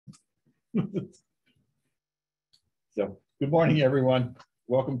So, good morning, everyone.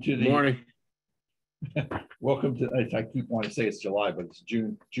 Welcome to the morning. Welcome to. I keep wanting to say it's July, but it's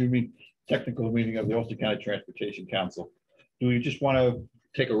June technical meeting of the Ulster County Transportation Council. Do we just want to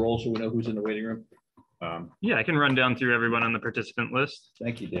take a roll so we know who's in the waiting room? Yeah, I can run down through everyone on the participant list.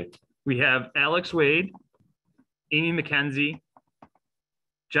 Thank you, Dave. We have Alex Wade, Amy McKenzie,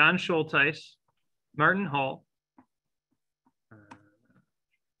 John Schulteis, Martin Hall,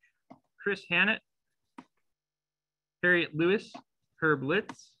 Chris Hannett, Harriet Lewis, Herb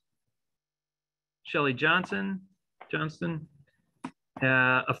Litz, Shelley Johnston,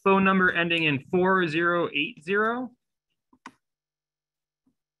 a phone number ending in 4080,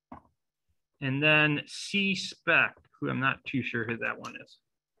 and then C Spec, who I'm not too sure who that one is.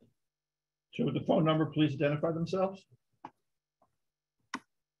 So with the phone number, please identify themselves.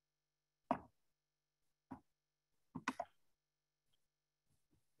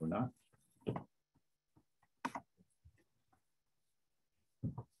 Or not.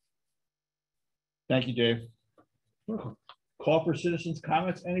 Thank you, Dave. Call for citizens'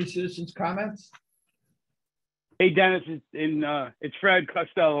 comments. Any citizens' comments? Hey, Dennis, it's Fred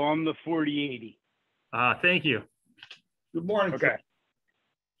Costello. I'm the 4080. Thank you. Good morning. Okay. Fred.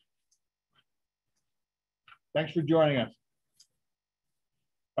 Thanks for joining us.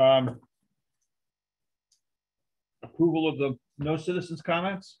 Approval of the no citizens'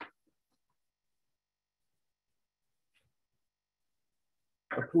 comments?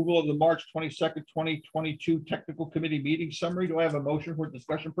 Approval of the March 22nd, 2022 Technical Committee meeting summary. Do I have a motion for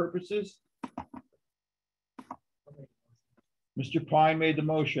discussion purposes? Mr. Pine made the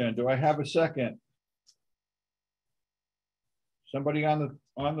motion. Do I have a second? Somebody on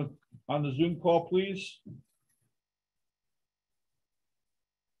the Zoom call, please.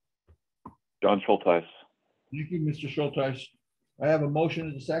 John Schulteis. Thank you, Mr. Schulteis. I have a motion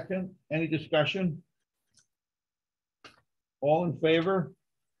and a second. Any discussion? All in favor?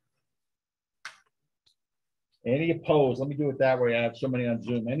 Any opposed? Let me do it that way. I have so many on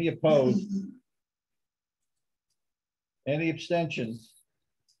Zoom. Any opposed? Any abstentions?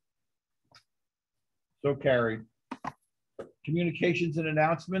 So carried. Communications and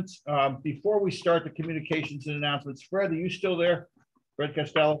announcements. Before we start the communications and announcements, Fred, are you still there? Fred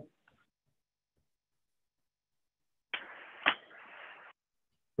Costello?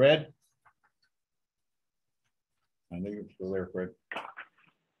 Fred? I know you're still there, Fred.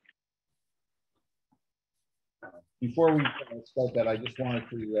 Before we start that, I just wanted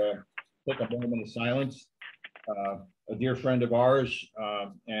to take a moment of silence. A dear friend of ours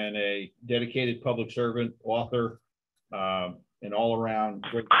and a dedicated public servant, author, and all-around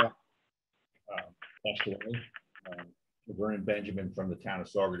great passed away, Vernon Benjamin from the town of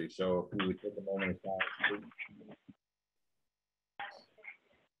Saugerty. So if we would take a moment of silence.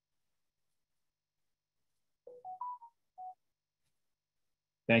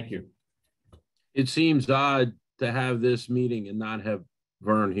 Thank you. It seems odd to have this meeting and not have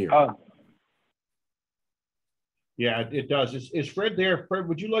Vern here. Yeah, it does. Is Fred there? Fred,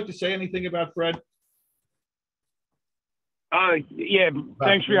 would you like to say anything about Fred? Yeah,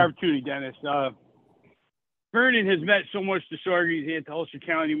 thanks for the opportunity, Dennis. Vernon has meant so much to Saugerty and to Ulster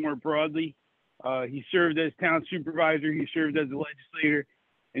County more broadly. He served as town supervisor, he served as a legislator,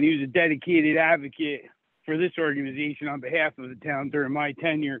 and he was a dedicated advocate for this organization on behalf of the town during my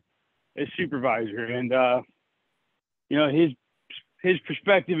tenure as supervisor. And you know, his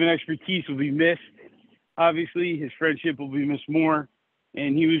perspective and expertise will be missed. Obviously, his friendship will be missed more.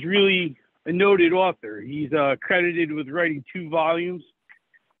 And he was really a noted author. He's credited with writing 2 volumes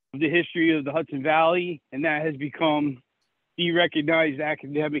of the history of the Hudson Valley, and that has become the recognized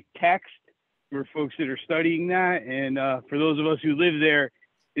academic text for folks that are studying that. And for those of us who live there,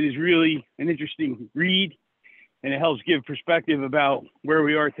 it is really an interesting read, and it helps give perspective about where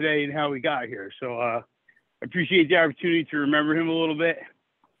we are today and how we got here. So I appreciate the opportunity to remember him a little bit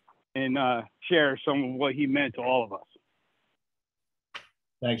and share some of what he meant to all of us.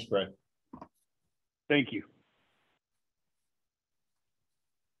 Thanks, Fred. Thank you.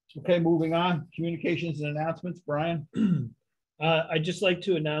 Okay, moving on. Communications and announcements. Brian? I'd just like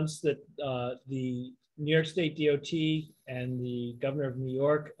to announce that the New York State DOT and the Governor of New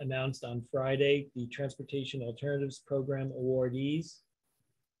York announced on Friday the Transportation Alternatives Program awardees.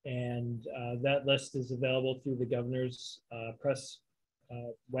 And that list is available through the governor's press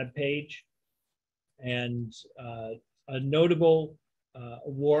webpage. And a notable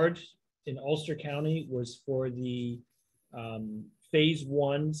award in Ulster County was for the phase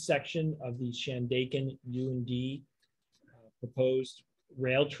 1 section of the Shandaken U&D proposed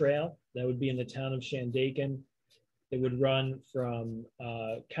rail trail that would be in the town of Shandaken. It would run from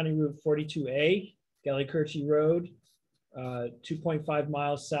County Route 42A, Gallicurchi Road, 2.5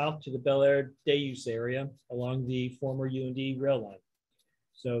 miles south to the Bel Air Day Use area along the former UND rail line.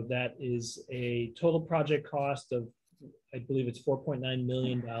 So that is a total project cost of, I believe it's $4.9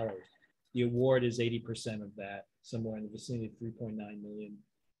 million. The award is 80% of that, somewhere in the vicinity of 3.9 million.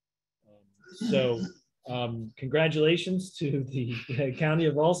 Congratulations to the County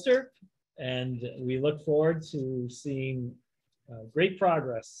of Ulster, and we look forward to seeing great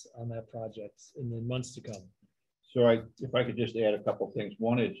progress on that project in the months to come. So if I could just add a couple of things.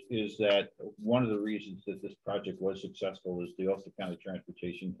 One is that one of the reasons that this project was successful is the Ulster County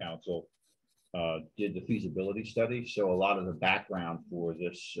Transportation Council did the feasibility study. So a lot of the background for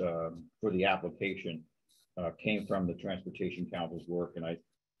this, for the application came from the Transportation Council's work. And I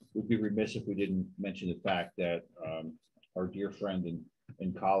would be remiss if we didn't mention the fact that our dear friend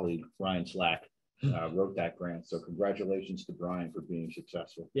and colleague, Brian Slack, wrote that grant. So congratulations to Brian for being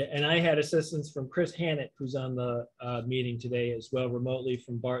successful. Yeah, and I had assistance from Chris Hannett, who's on the meeting today as well, remotely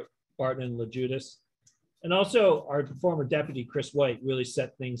from Barton and LaJudas. And also our former deputy, Chris White, really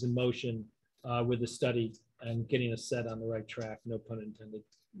set things in motion with the study and getting us set on the right track, no pun intended.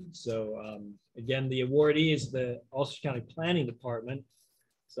 So again, the awardee is the Ulster County Planning Department.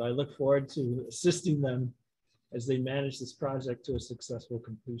 So I look forward to assisting them as they manage this project to a successful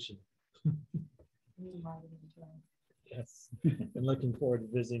completion. Yes, and looking forward to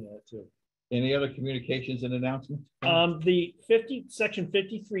visiting that too. Any other communications and announcements? The section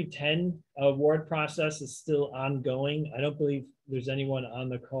 5310 award process is still ongoing. I don't believe there's anyone on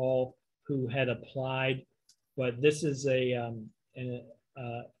the call who had applied, but this is the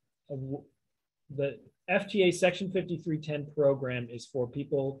FTA section 5310 program is for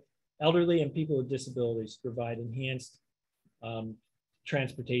people, elderly and people with disabilities, to provide enhanced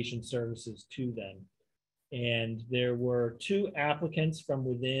transportation services to them. And there were 2 applicants from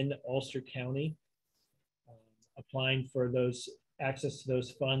within Ulster County applying for those access to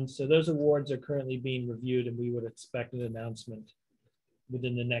those funds. So those awards are currently being reviewed, and we would expect an announcement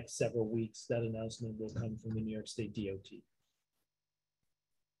within the next several weeks. That announcement will come from the New York State DOT.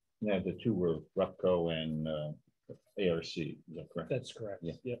 Yeah, the 2 were RUPCO and ARC. Is that correct? That's correct.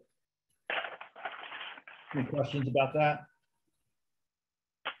 Yeah. Yep. Any questions about that?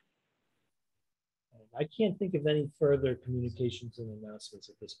 I can't think of any further communications and announcements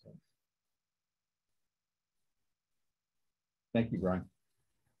at this point. Thank you, Brian.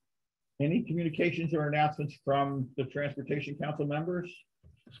 Any communications or announcements from the Transportation Council members?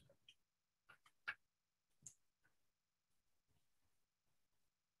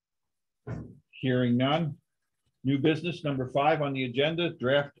 Hearing none. New business number 5 on the agenda,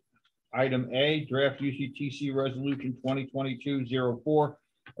 draft item A, draft UCTC resolution 2022-04,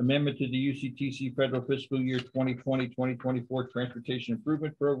 amendment to the UCTC federal fiscal year 2020-2024 transportation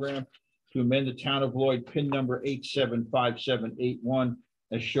improvement program to amend the town of Lloyd PIN number 875781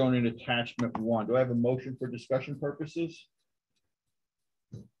 as shown in attachment 1. Do I have a motion for discussion purposes?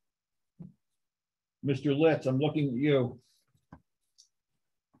 Mr. Litz, I'm looking at you.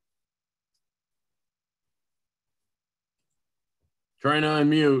 Trying to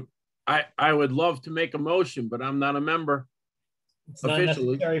unmute. I would love to make a motion, but I'm not a member. It's not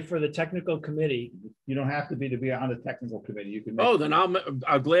Officially. necessary for the technical committee. You don't have to be on the technical committee. You can. Oh, then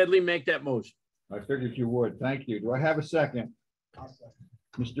I'll gladly make that motion. I figured you would. Thank you. Do I have a second?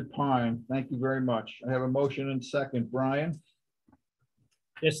 Mr. Pine, thank you very much. I have a motion and second. Brian?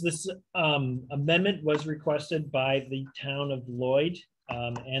 Yes, this amendment was requested by the town of Lloyd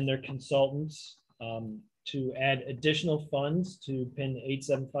and their consultants to add additional funds to PIN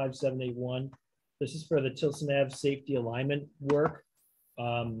 875781. This is for the Tilson Ave safety alignment work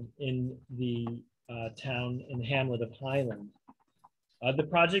in the town and hamlet of Highland. The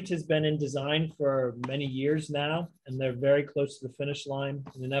project has been in design for many years now, and they're very close to the finish line.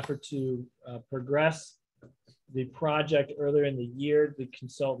 In an effort to progress the project earlier in the year, the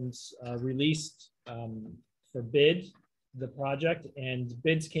consultants released for bid the project, and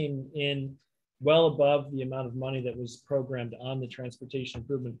bids came in well above the amount of money that was programmed on the transportation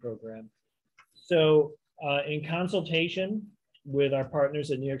improvement program. So in consultation with our partners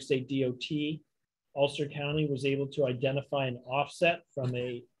at New York State DOT, Ulster County was able to identify an offset from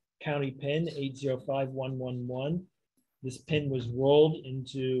a county PIN 805111. This PIN was rolled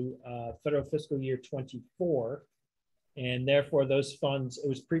into federal fiscal year 24, and therefore those funds, it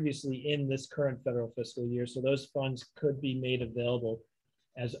was previously in this current federal fiscal year, so those funds could be made available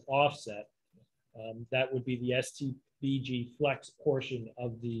as offset. That would be the STBG flex portion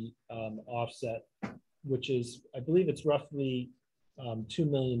of the offset, which is, I believe it's roughly $2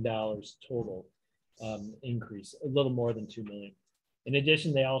 million total. increase, a little more than 2 million. In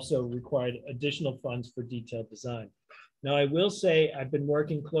addition, they also required additional funds for detailed design. Now, I will say I've been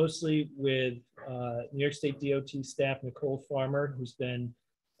working closely with New York State DOT staff, Nicole Farmer, who's been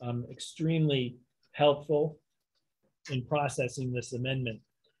extremely helpful in processing this amendment.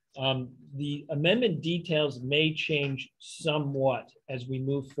 The amendment details may change somewhat as we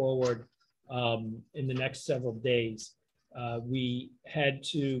move forward in the next several days. We had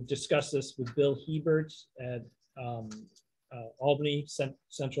to discuss this with Bill Hebert at Albany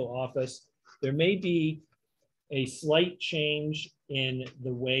Central Office. There may be a slight change in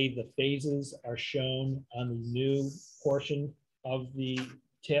the way the phases are shown on the new portion of the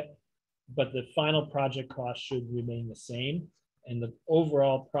tip, but the final project cost should remain the same. And the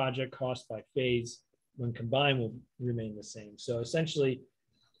overall project cost by phase, when combined, will remain the same. So essentially,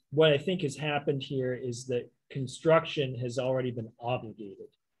 what I think has happened here is that construction has already been obligated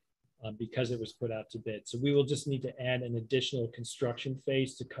because it was put out to bid. So we will just need to add an additional construction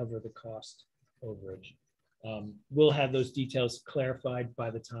phase to cover the cost overage. We'll have those details clarified by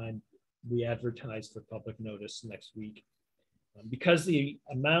the time we advertise for public notice next week. Because the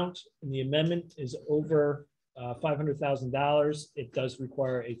amount in the amendment is over $500,000, it does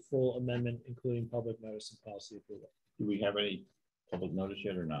require a full amendment, including public notice and policy approval. Do we have any public notice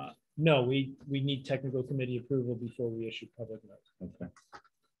yet or not? No, we need technical committee approval before we issue public notice. Okay.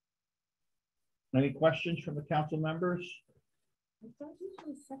 Any questions from the council members? I thought you had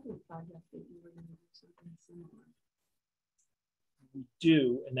a second project that you were going to do something similar. We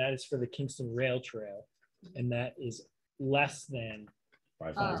do, and that is for the Kingston Rail Trail, and that is less than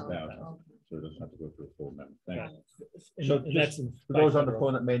 500,000. okay. So it doesn't have to go through a full amendment. Thank you. and, So and that's just in for those on the federal.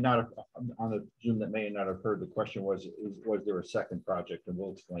 phone that may not have, on the Zoom that may not have heard, the question was there a second project? And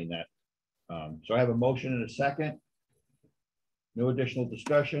we'll explain that. So I have a motion and a second. No additional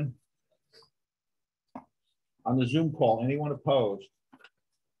discussion. On the Zoom call, anyone opposed?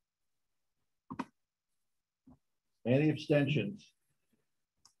 Any abstentions?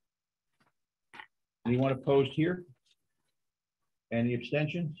 Anyone opposed here? Any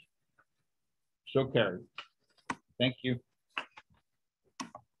abstentions? So carried. Thank you. I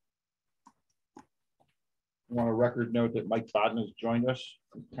want a record note that Mike Bodden has joined us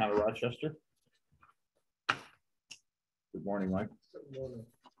from the town of Rochester. Good morning, Mike. Good morning.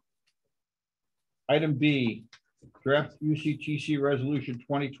 Item B, draft UCTC resolution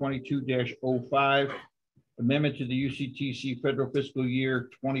 2022-05, amendment to the UCTC federal fiscal year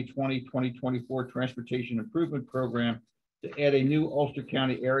 2020-2024 transportation improvement program to add a new Ulster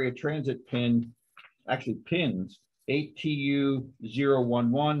County area transit pin, actually pins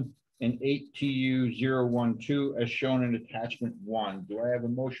 8TU011 and 8TU012 as shown in attachment 1. Do I have a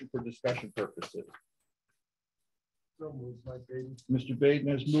motion for discussion purposes? So moved, Mike Baden. Mr. Baden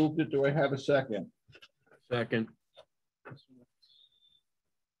has moved it. Do I have a second? Second,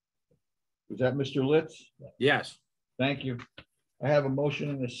 Was that Mr. Litz? yes. Thank you. I have a motion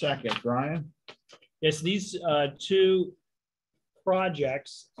and a second. Brian? Yes, these two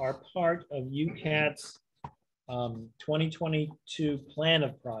projects are part of UCAT's 2022 plan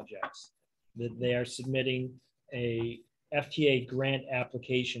of projects that they are submitting a FTA grant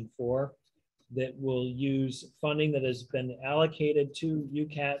application for that will use funding that has been allocated to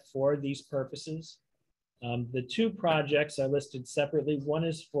UCAT for these purposes. The two projects are listed separately. One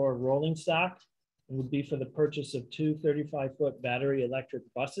is for rolling stock and would be for the purchase of two 35-foot battery electric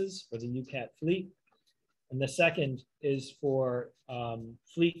buses for the UCAT fleet. And the second is for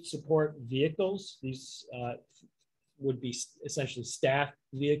fleet support vehicles. These would be essentially staff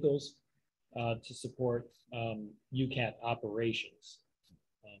vehicles to support UCAT operations.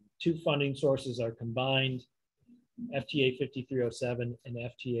 Two funding sources are combined, FTA 5307 and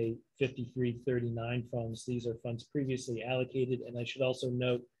FTA 5339 funds. These are funds previously allocated. And I should also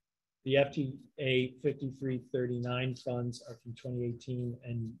note the FTA 5339 funds are from 2018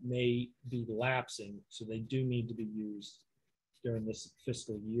 and may be lapsing. So they do need to be used during this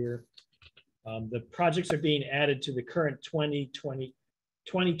fiscal year. The projects are being added to the current 2020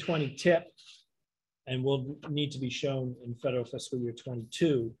 tip and will need to be shown in federal fiscal year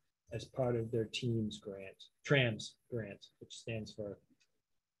 22 as part of their TRAMS grant, which stands for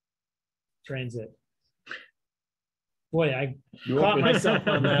Transit. Boy, I caught myself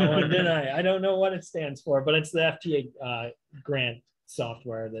on that one, didn't I? I don't know what it stands for, but it's the FTA grant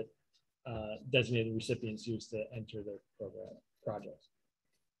software that designated recipients use to enter their program projects.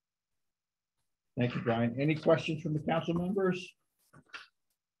 Thank you, Brian. Any questions from the council members?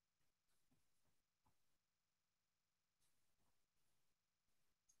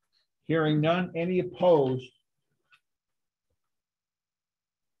 Hearing none, any opposed?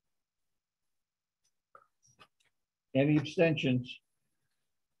 Any abstentions?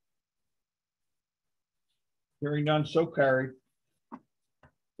 Hearing none, so carried.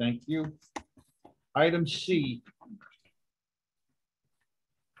 Thank you. Item C.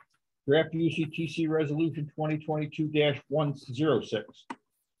 Draft UCTC Resolution 2022-106.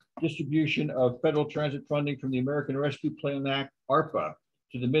 Distribution of federal transit funding from the American Rescue Plan Act, ARPA,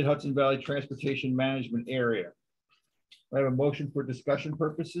 to the Mid-Hudson Valley Transportation Management Area. I have a motion for discussion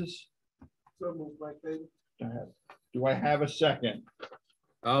purposes. So moved, Mike Bailey. Do I have a second?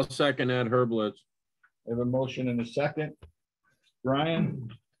 I'll second that, Herblitz. I have a motion and a second.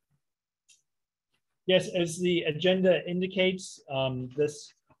 Brian? Yes, as the agenda indicates,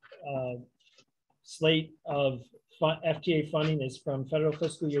 this slate of FTA funding is from federal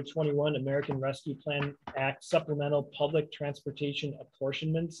fiscal year 21 American Rescue Plan Act supplemental public transportation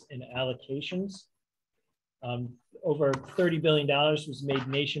apportionments and allocations. Over $30 billion was made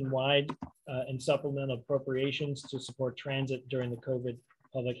nationwide in supplemental appropriations to support transit during the COVID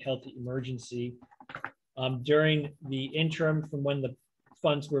public health emergency. During the interim from when the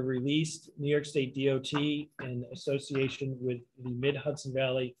funds were released, New York State DOT, in association with the Mid-Hudson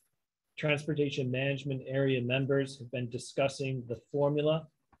Valley Transportation Management Area members, have been discussing the formula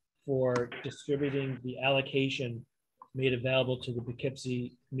for distributing the allocation made available to the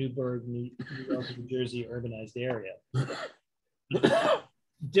Poughkeepsie, Newburgh, New York, New Jersey urbanized area.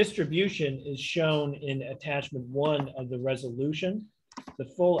 Distribution is shown in attachment 1 of the resolution. The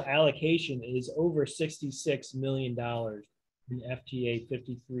full allocation is over $66 million in FTA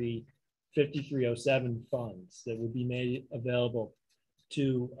 5307 funds that will be made available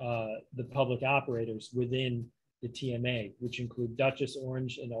to the public operators within the TMA, which include Dutchess,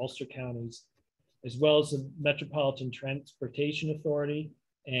 Orange, and Ulster counties, as well as the Metropolitan Transportation Authority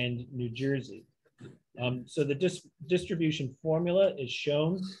and New Jersey. So the distribution formula is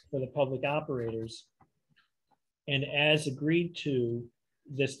shown for the public operators, and as agreed to,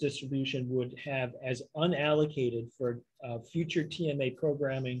 this distribution would have as unallocated for future TMA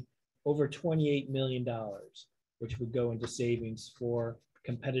programming over $28 million, which would go into savings for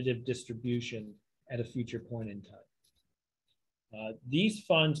competitive distribution at a future point in time. These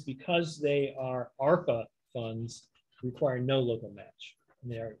funds, because they are ARPA funds, require no local match.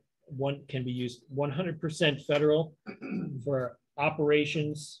 Can be used 100% federal for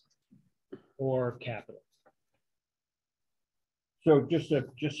operations or capital. So just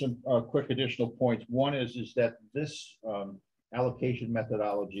some quick additional points. One is that this allocation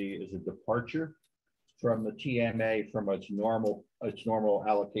methodology is a departure from the TMA from its normal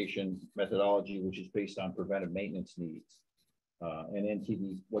allocation methodology, which is based on preventive maintenance needs and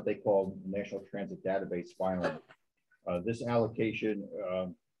NTD, what they call National Transit Database filing. This allocation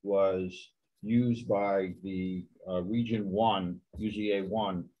was used by the Region 1, UZA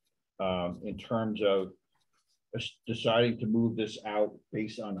 1, in terms of deciding to move this out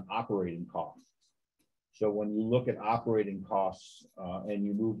based on operating costs. So when you look at operating costs and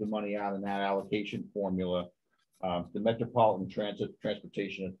you move the money out in that allocation formula, the Metropolitan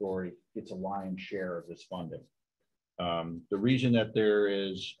Transportation Authority gets a lion's share of this funding. The reason that there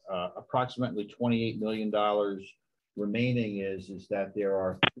is approximately $28 million remaining is that there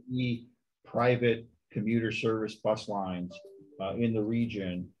are 3 private commuter service bus lines in the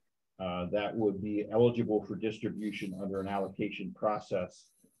region that would be eligible for distribution under an allocation process.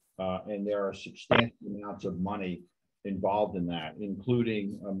 And there are substantial amounts of money involved in that,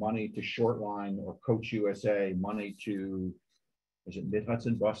 including money to Shortline or Coach USA, money to, is it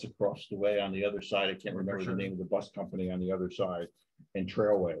Mid-Hudson Bus across the way on the other side? I can't remember the name of the bus company on the other side, and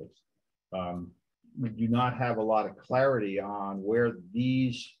Trailways. We do not have a lot of clarity on where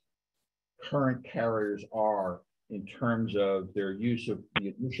these current carriers are in terms of their use of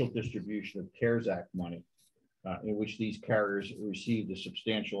the initial distribution of CARES Act money, in which these carriers received a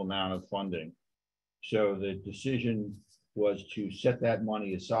substantial amount of funding. So the decision was to set that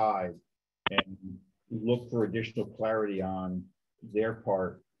money aside and look for additional clarity on their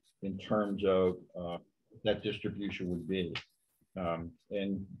part in terms of that distribution would be.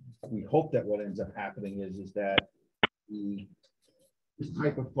 And we hope that what ends up happening is that this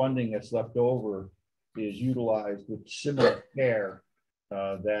type of funding that's left over is utilized with similar care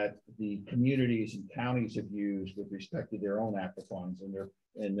that the communities and counties have used with respect to their own ACA funds,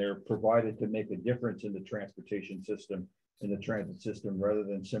 and they're provided to make a difference in the transportation system, in the transit system, rather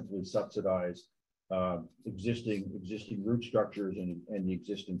than simply subsidize existing route structures and the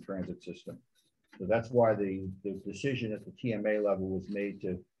existing transit system. So that's why the decision at the TMA level was made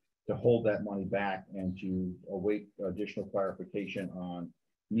to hold that money back and to await additional clarification on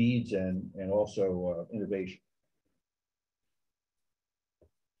needs and also innovation.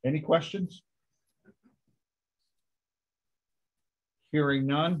 Any questions? Hearing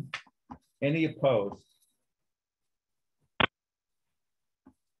none. Any opposed?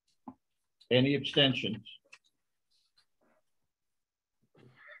 Any abstentions?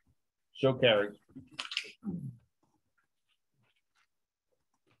 So carried.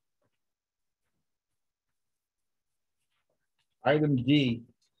 Item D,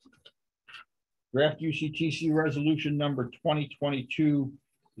 draft UCTC resolution number 2022-07,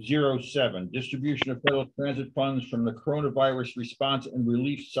 distribution of federal transit funds from the Coronavirus Response and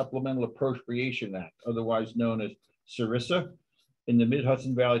Relief Supplemental Appropriation Act, otherwise known as CRISA, in the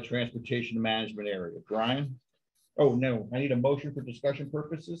Mid-Hudson Valley Transportation Management Area. Brian? Oh, no, I need a motion for discussion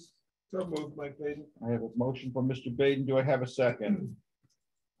purposes. So moved, Mike Baden. I have a motion from Mr. Baden. Do I have a second?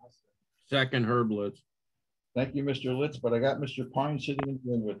 Second, Herb Litz. Thank you, Mr. Litz, but I got Mr. Pine sitting in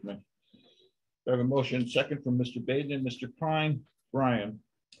the room with me. I have a motion second from Mr. Baden and Mr. Pine. Brian?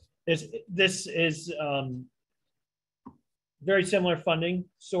 This is very similar funding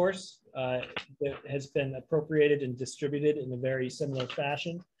source that has been appropriated and distributed in a very similar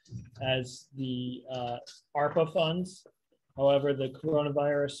fashion as the ARPA funds. However, the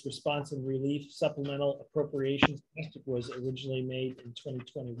Coronavirus Response and Relief Supplemental Appropriations Act was originally made in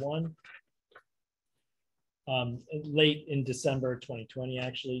 2021, late in December 2020,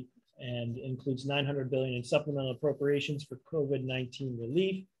 actually, and includes $900 billion in supplemental appropriations for COVID-19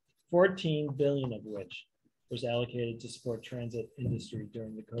 relief, 14 billion of which was allocated to support transit industry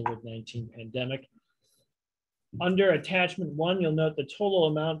during the COVID-19 pandemic. Under attachment 1, you'll note the total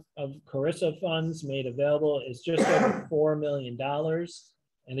amount of CRISA funds made available is just over $4 million.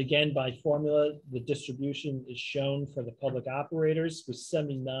 And again, by formula, the distribution is shown for the public operators with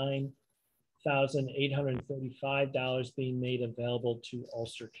 $79,835 being made available to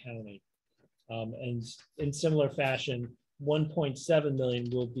Ulster County. And in similar fashion, 1.7 million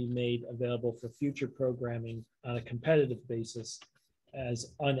will be made available for future programming on a competitive basis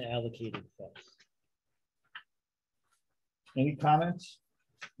as unallocated funds. Any comments,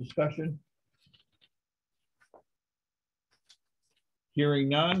 discussion? Hearing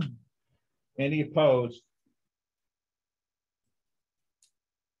none. Any opposed?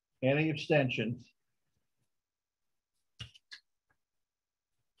 Any abstentions?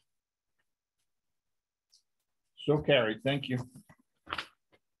 So carried. Thank you.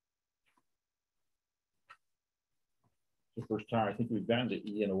 The first time I think we've gotten to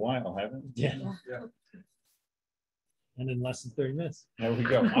E in a while, haven't we? Yeah. Yeah. And in less than 30 minutes. There we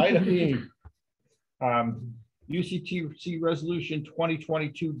go. Item E. UCTC Resolution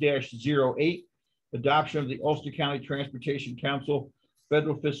 2022-08, adoption of the Ulster County Transportation Council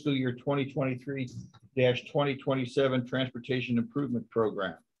Federal Fiscal Year 2023-2027 Transportation Improvement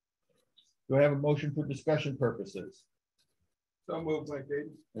Program. Do I have a motion for discussion purposes? So moved, Mike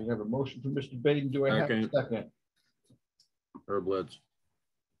Baden. I have a motion from Mr. Baden. Do I have a second? Herb Litz.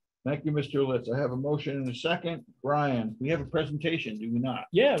 Thank you, Mr. Litz. I have a motion and a second. Brian, we have a presentation, do we not?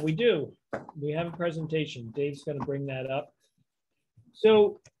 Yeah, we do. We have a presentation. Dave's going to bring that up.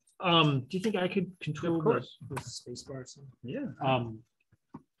 So do you think I could control the space bar? Yeah.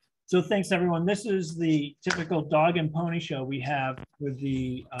 So thanks, everyone. This is the typical dog and pony show we have with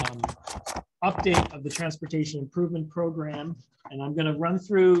the update of the Transportation Improvement Program. And I'm going to run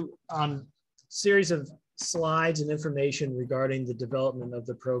through a series of slides and information regarding the development of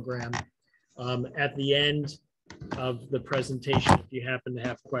the program at the end of the presentation. If you happen to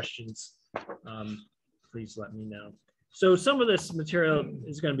have questions, please let me know. So some of this material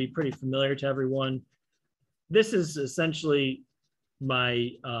is going to be pretty familiar to everyone. This is essentially my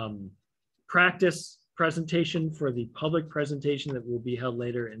practice presentation for the public presentation that will be held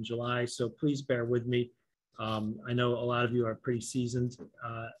later in July. So please bear with me. I know a lot of you are pretty seasoned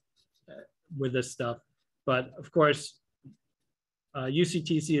with this stuff, but of course,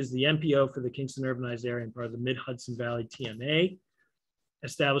 UCTC is the MPO for the Kingston Urbanized Area and part of the Mid-Hudson Valley TMA,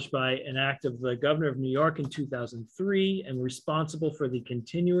 established by an act of the Governor of New York in 2003 and responsible for the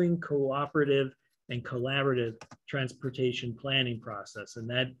continuing cooperative and collaborative transportation planning process. And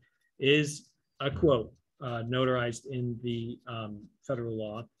that is a quote notarized in the federal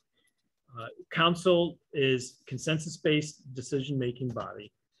law. Council is consensus-based decision-making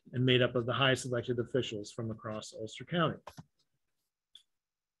body and made up of the highest elected officials from across Ulster County.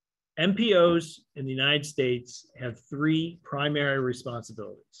 MPOs in the United States have three primary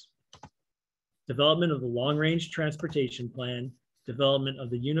responsibilities: development of the long-range transportation plan, development of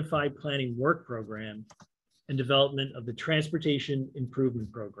the Unified Planning Work Program, and development of the Transportation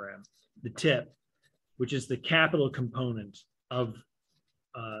Improvement Program, the TIP, which is the capital component of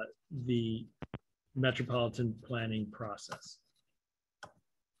the metropolitan planning process.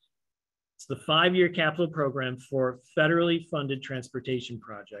 It's the 5-year capital program for federally funded transportation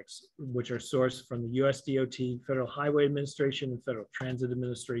projects, which are sourced from the USDOT, Federal Highway Administration, and Federal Transit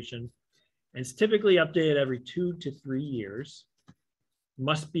Administration. And it's typically updated every 2 to 3 years.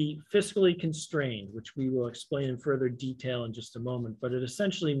 Must be fiscally constrained, which we will explain in further detail in just a moment. But it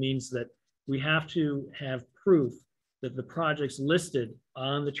essentially means that we have to have proof that the projects listed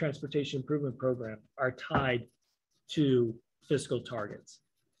on the Transportation Improvement Program are tied to fiscal targets.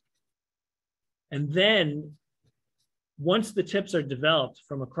 And then once the TIPs are developed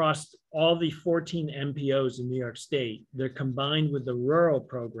from across all the 14 MPOs in New York State, they're combined with the rural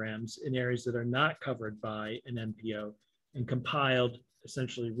programs in areas that are not covered by an MPO and compiled,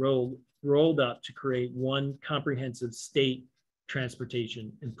 essentially rolled up to create one comprehensive state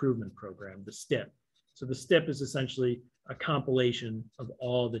transportation improvement program, the STIP. So the STIP is essentially a compilation of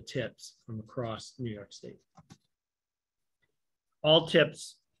all the TIPs from across New York State. All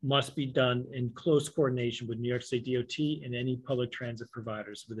TIPs must be done in close coordination with New York State DOT and any public transit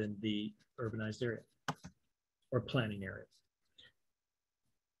providers within the urbanized area or planning area.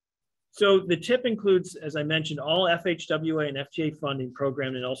 So the TIP includes, as I mentioned, all FHWA and FTA funding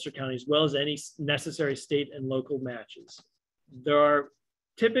programmed in Ulster County, as well as any necessary state and local matches. There are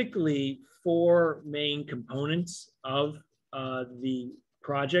typically 4 main components of the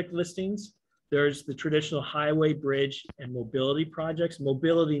project listings. There's the traditional highway, bridge, and mobility projects.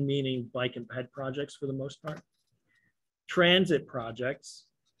 Mobility meaning bike and ped projects for the most part. Transit projects,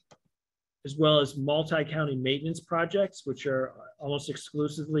 as well as multi-county maintenance projects, which are almost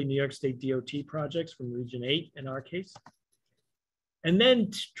exclusively New York State DOT projects from Region 8 in our case. And then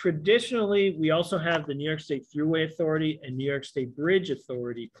traditionally, we also have the New York State Thruway Authority and New York State Bridge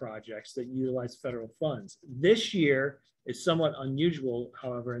Authority projects that utilize federal funds. This year is somewhat unusual,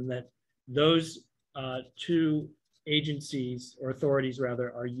 however, in that those 2 agencies or authorities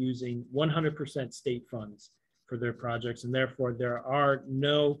rather are using 100% state funds for their projects, and therefore there are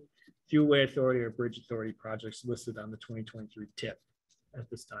no Thruway Authority or Bridge Authority projects listed on the 2023 TIP at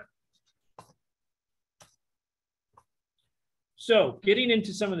this time. So getting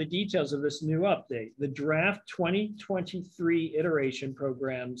into some of the details of this new update, the draft 2023 iteration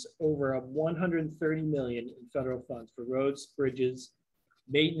programs over $130 million in federal funds for roads, bridges,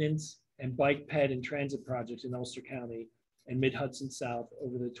 maintenance, and bike, ped, and transit projects in Ulster County and Mid-Hudson South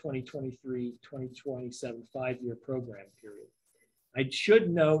over the 2023-2027 5-year program period. I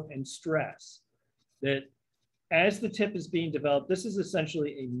should note and stress that as the TIP is being developed, this is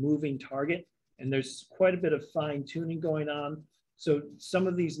essentially a moving target, and there's quite a bit of fine tuning going on. So some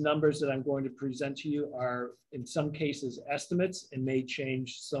of these numbers that I'm going to present to you are in some cases estimates and may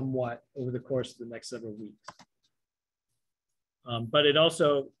change somewhat over the course of the next several weeks. But it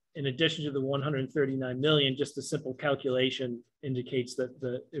also, in addition to the 139 million, just a simple calculation indicates that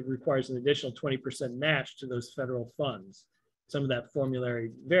it requires an additional 20% match to those federal funds. Some of that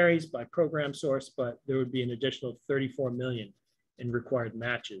formulary varies by program source, but there would be an additional 34 million in required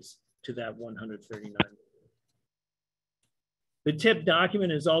matches to that 139 million. The TIP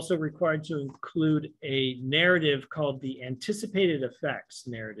document is also required to include a narrative called the anticipated effects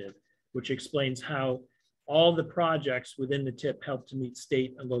narrative, which explains how all the projects within the TIP help to meet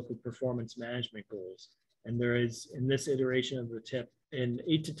state and local performance management goals. And there is, in this iteration of the TIP, an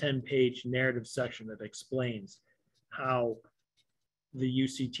 8 to 10 page narrative section that explains how the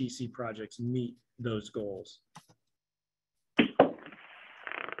UCTC projects meet those goals.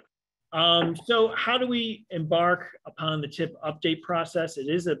 So how do we embark upon the TIP update process? It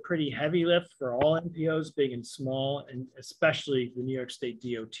is a pretty heavy lift for all MPOs, big and small, and especially the New York State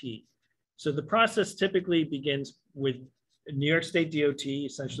DOT. So the process typically begins with New York State DOT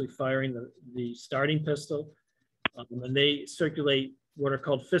essentially firing the starting pistol, and they circulate what are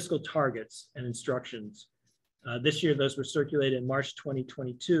called fiscal targets and instructions. This year, those were circulated in March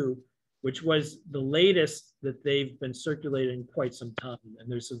 2022, which was the latest that they've been circulated in quite some time.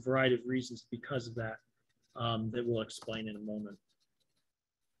 And there's a variety of reasons because of that that we'll explain in a moment.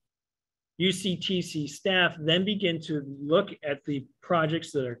 UCTC staff then begin to look at the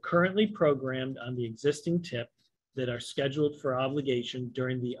projects that are currently programmed on the existing TIP that are scheduled for obligation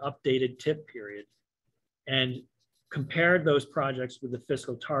during the updated TIP period and compare those projects with the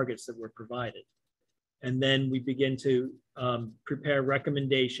fiscal targets that were provided. And then we begin to prepare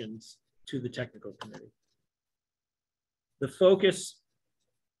recommendations to the technical committee. The focus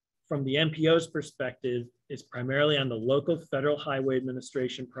from the MPO's perspective is primarily on the local Federal Highway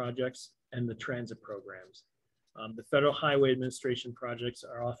Administration projects and the transit programs. The Federal Highway Administration projects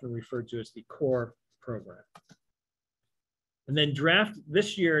are often referred to as the core program. And then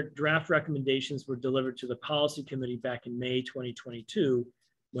this year, draft recommendations were delivered to the policy committee back in May 2022,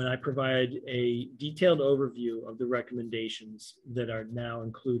 when I provide a detailed overview of the recommendations that are now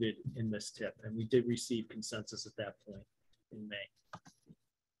included in this tip. And we did receive consensus at that point in May.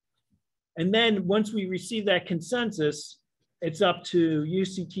 And then once we receive that consensus, it's up to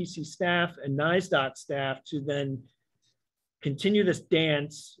UCTC staff and NISDOT staff to then continue this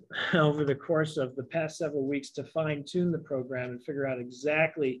dance over the course of the past several weeks to fine tune the program and figure out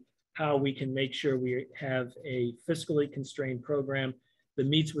exactly how we can make sure we have a fiscally constrained program that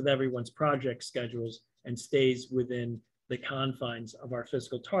meets with everyone's project schedules and stays within the confines of our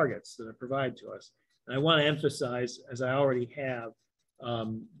fiscal targets that are provided to us. And I want to emphasize, as I already have,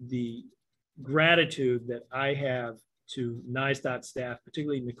 the gratitude that I have to NISDOT staff,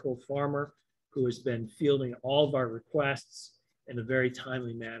 particularly Nicole Farmer, who has been fielding all of our requests in a very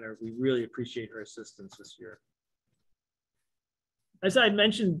timely manner. We really appreciate her assistance this year. As I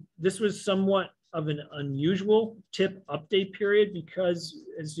mentioned, this was somewhat of an unusual tip update period because,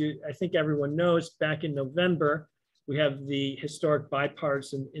 as I think everyone knows, back in November, we have the historic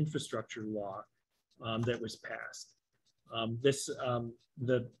bipartisan infrastructure law that was passed. This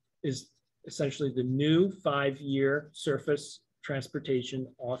is essentially the new 5-year Surface Transportation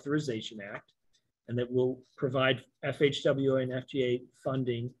Authorization Act, and that will provide FHWA and FTA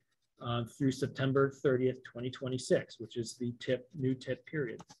funding through September 30th, 2026, which is the new tip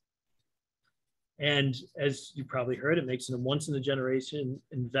period. And as you probably heard, it makes it a once-in-a-generation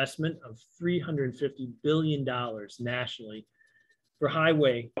investment of $350 billion nationally for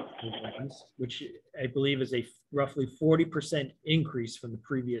highway programs, which I believe is a roughly 40% increase from the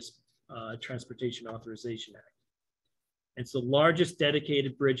previous Transportation Authorization Act. It's the largest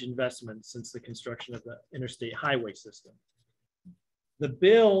dedicated bridge investment since the construction of the interstate highway system. The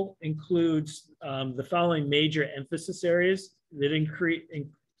bill includes the following major emphasis areas that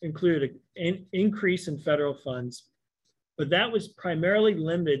include an increase in federal funds, but that was primarily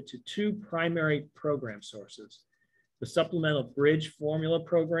limited to 2 primary program sources: the Supplemental Bridge Formula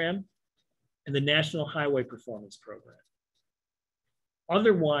Program and the National Highway Performance Program.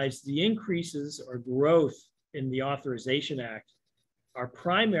 Otherwise, the increases or growth in the Authorization Act are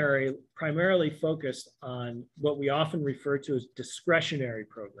primarily focused on what we often refer to as discretionary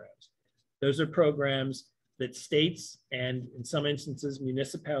programs. Those are programs that states and, in some instances,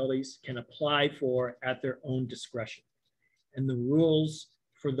 municipalities can apply for at their own discretion. And the rules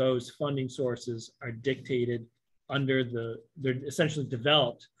for those funding sources are dictated under they're essentially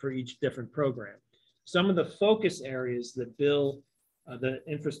developed for each different program. Some of the focus areas that the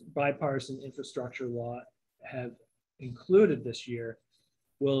bipartisan infrastructure law have included this year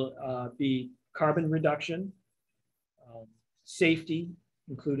will be carbon reduction, safety,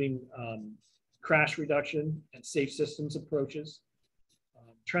 including crash reduction and safe systems approaches,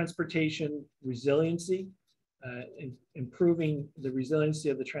 transportation resiliency, improving the resiliency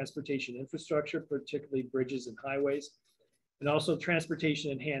of the transportation infrastructure, particularly bridges and highways, and also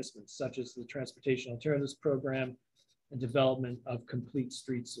transportation enhancements, such as the Transportation Alternatives Program and development of complete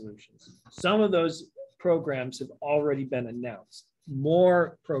street solutions. Some of those programs have already been announced.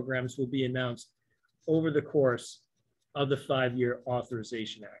 More programs will be announced over the course of the 5-year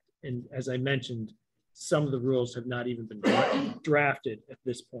Authorization Act. And as I mentioned, some of the rules have not even been drafted at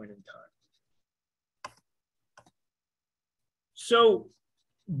this point in time. So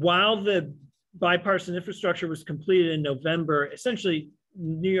while the bipartisan infrastructure was completed in November, essentially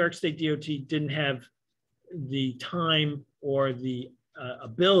New York State DOT didn't have the time or the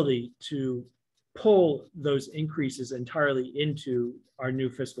ability to pull those increases entirely into our new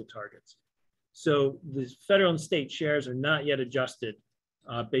fiscal targets. So the federal and state shares are not yet adjusted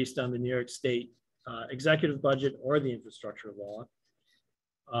based on the New York State executive budget or the infrastructure law.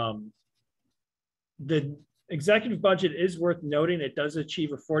 The executive budget is worth noting. It does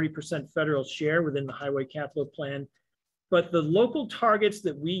achieve a 40% federal share within the highway capital plan, but the local targets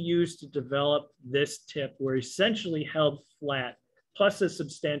that we used to develop this tip were essentially held flat, plus a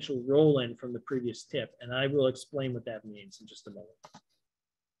substantial roll-in from the previous tip. And I will explain what that means in just a moment.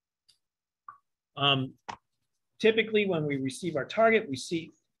 Typically, when we receive our target, we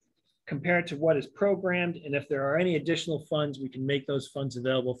see compared to what is programmed, and if there are any additional funds, we can make those funds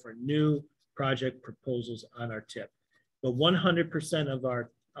available for new project proposals on our tip. But 100% of our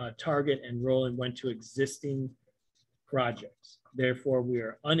target and roll-in went to existing projects. Therefore, we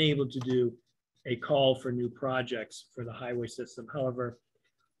are unable to do a call for new projects for the highway system. However,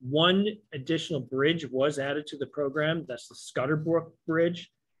 one additional bridge was added to the program. That's the Scutterbrook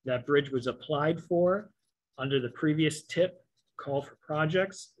Bridge. That bridge was applied for under the previous tip call for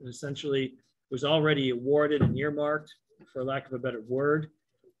projects. It essentially was already awarded and earmarked, for lack of a better word.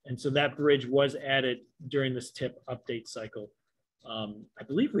 And so that bridge was added during this tip update cycle. I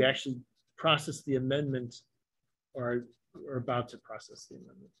believe we actually processed the amendment or are about to process the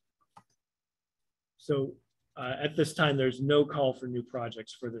amendment. So at this time, there's no call for new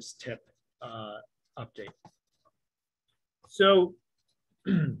projects for this TIP update. So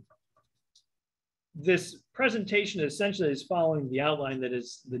this presentation essentially is following the outline that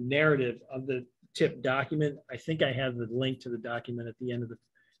is the narrative of the TIP document. I think I have the link to the document at the end of the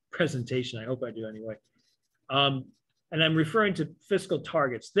presentation. I hope I do anyway. And I'm referring to fiscal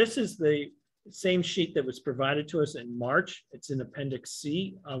targets. This is the same sheet that was provided to us in March. It's in Appendix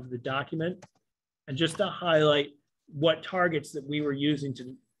C of the document. And just to highlight what targets that we were using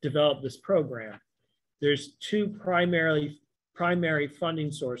to develop this program, there's two primary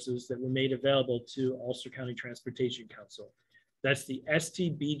funding sources that were made available to Ulster County Transportation Council. That's the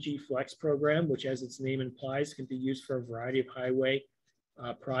STBG Flex program, which as its name implies, can be used for a variety of highway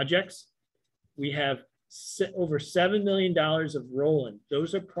projects. We have over $7 million of roll-in.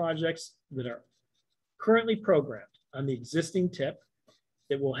 Those are projects that are currently programmed on the existing TIP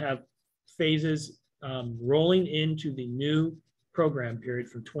that will have phases rolling into the new program period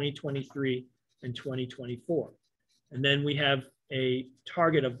from 2023 and 2024. And then we have a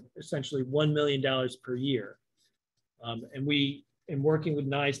target of essentially $1 million per year. And we, in working with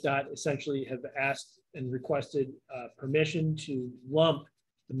NISDOT, essentially have asked and requested permission to lump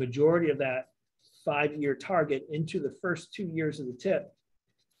the majority of that 5-year target into the first 2 years of the TIP,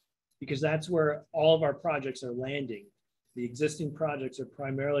 because that's where all of our projects are landing. The existing projects are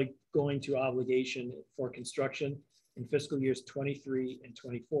primarily going to obligation for construction in fiscal years 23 and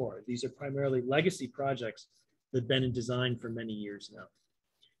 24. These are primarily legacy projects that have been in design for many years now.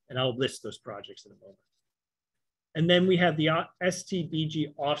 And I'll list those projects in a moment. And then we have the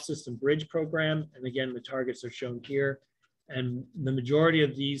STBG off-system bridge program. And again, the targets are shown here. And the majority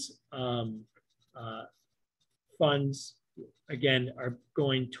of these funds, again, are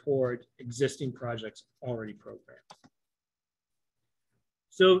going toward existing projects already programmed.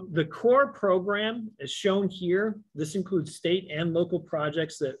 So the core program is shown here. This includes state and local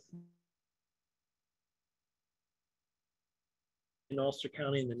projects that in Ulster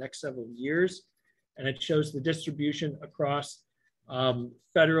County in the next several years. And it shows the distribution across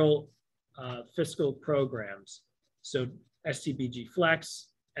federal fiscal programs. So STBG Flex,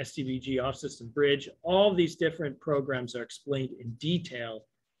 STBG Off-System Bridge, all of these different programs are explained in detail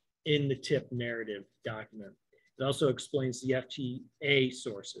in the TIP narrative document. It also explains the FTA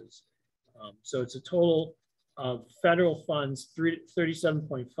sources. So it's a total of federal funds,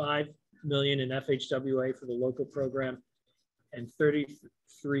 $37.5 million in FHWA for the local program and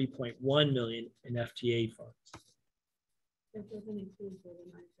 $33.1 million in FTA funds. That doesn't include the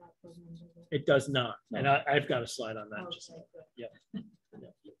NISDOT programs, does it? It does not, and I've got a slide on that. Oh, Just, okay, good.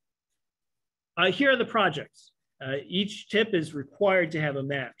 yeah. Here are the projects. Each TIP is required to have a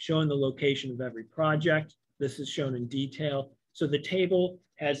map showing the location of every project. This is shown in detail. So the table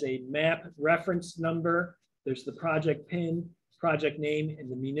has a map reference number. There's the project PIN, project name,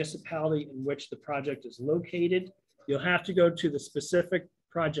 and the municipality in which the project is located. You'll have to go to the specific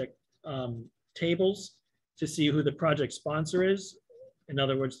project tables to see who the project sponsor is. In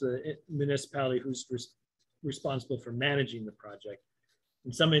other words, the municipality who's responsible for managing the project.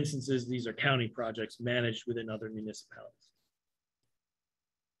 In some instances, these are county projects managed within other municipalities.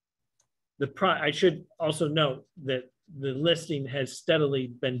 I should also note that the listing has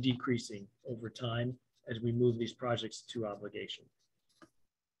steadily been decreasing over time as we move these projects to obligation.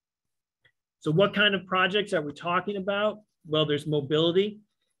 So what kind of projects are we talking about? Well, there's mobility.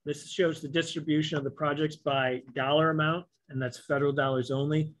 This shows the distribution of the projects by dollar amount, and that's federal dollars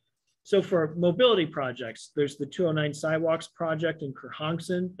only. So for mobility projects, there's the 209 sidewalks project in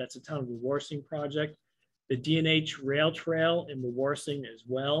Kerhonkson. That's a town of Warsing project. The D&H rail trail in Warsing as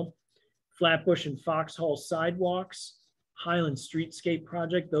well. Flatbush and Foxhall sidewalks, Highland Streetscape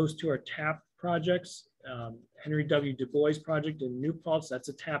project. Those two are TAP projects. Henry W. Du Bois project in New Paltz, that's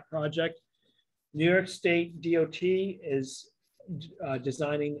a TAP project. New York State DOT is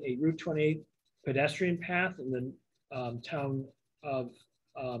designing a Route 28 pedestrian path in the town of,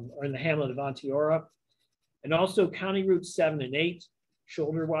 or in the hamlet of Onteora. And also County Route 7 and 8,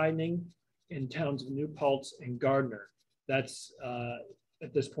 shoulder widening in towns of New Paltz and Gardner. That's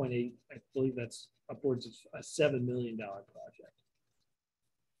at this point, I believe that's upwards of a $7 million project.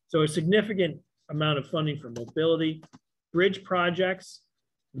 So a significant amount of funding for mobility. Bridge projects,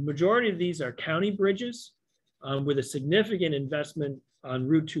 the majority of these are county bridges with a significant investment on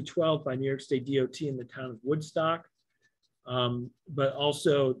Route 212 by New York State DOT in the town of Woodstock, but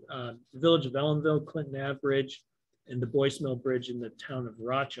also the village of Ellenville, Clinton Ave Bridge, and the Boyce Mill Bridge in the town of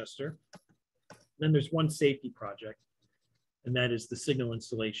Rochester. Then there's one safety project. and that is the signal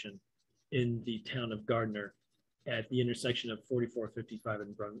installation in the town of Gardner at the intersection of 4455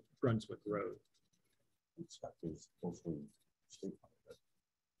 and Brunswick Road. Inspectors mostly state.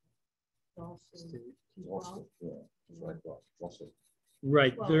 Well, Yeah, that's what I thought. Russell.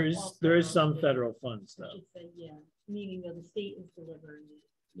 Right, Well, there also is some the- federal funds I though. should say, yeah, meaning that the state is delivering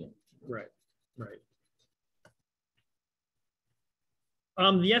it. Right, right.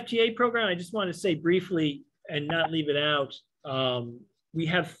 The FTA program, I just want to say briefly and not leave it out. We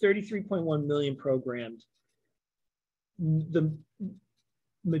have 33.1 million programmed. The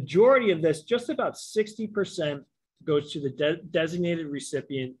majority of this, just about 60%, goes to the designated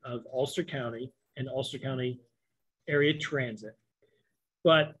recipient of Ulster County and Ulster County Area Transit.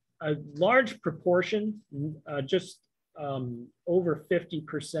 But a large proportion, just over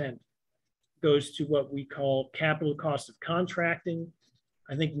 50%, goes to what we call capital cost of contracting.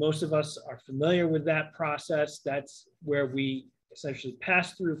 I think most of us are familiar with that process. That's where we essentially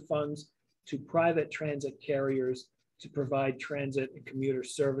pass through funds to private transit carriers to provide transit and commuter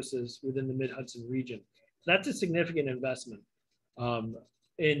services within the Mid-Hudson region. That's a significant investment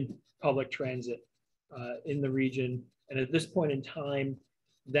in public transit in the region. And at this point in time,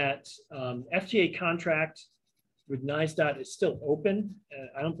 that FTA contract with NISDOT is still open.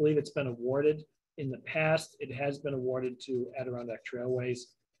 I don't believe it's been awarded. In the past, it has been awarded to Adirondack Trailways.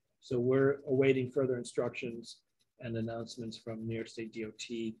 So we're awaiting further instructions and announcements from New York State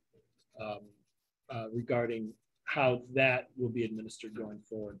DOT regarding how that will be administered going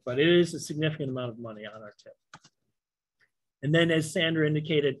forward. But it is a significant amount of money on our tip. And then as Sandra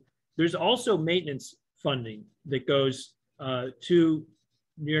indicated, there's also maintenance funding that goes to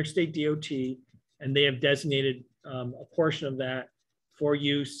New York State DOT, and they have designated a portion of that for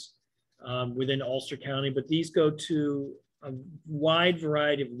use within Ulster County, but these go to a wide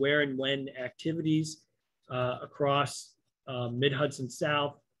variety of where and when activities across Mid-Hudson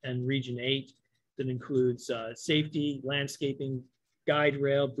South and Region 8 that includes safety, landscaping, guide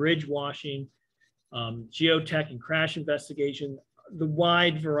rail, bridge washing, geotech and crash investigation, the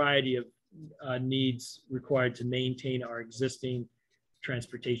wide variety of needs required to maintain our existing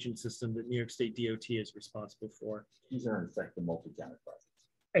transportation system that New York State DOT is responsible for. These are in fact the multi-county projects.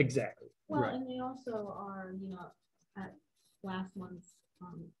 Exactly. Well, Right. and they also are, you know, at last month's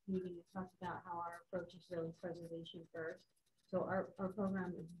meeting, we talked about how our approach is really preservation first. So our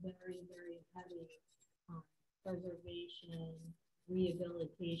program is very, very heavy preservation,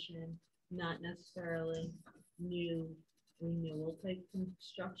 rehabilitation, not necessarily new renewal type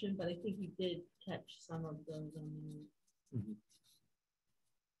construction, but I think you did catch some of those on the Mhm.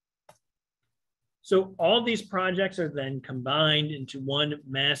 So all these projects are then combined into one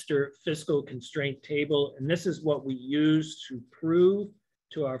master fiscal constraint table. And this is what we use to prove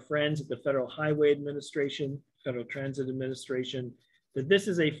to our friends at the Federal Highway Administration, Federal Transit Administration, that this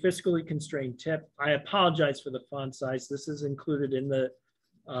is a fiscally constrained tip. I apologize for the font size. This is included in the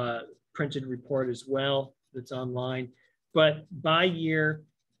printed report as well that's online. But by year,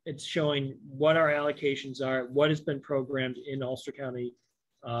 it's showing what our allocations are, what has been programmed in Ulster County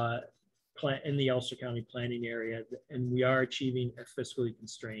in the Ulster County planning area, and we are achieving a fiscally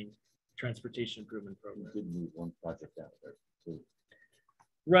constrained transportation improvement We program. did move one project out there too.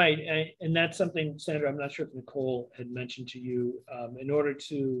 Right, and that's something, Sandra, I'm not sure if Nicole had mentioned to you, in order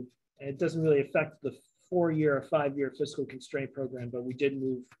to, and it doesn't really affect the 4-year or 5-year fiscal constraint program, but we did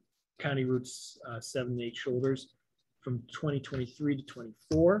move County Routes 7 and 8 shoulders from 2023 to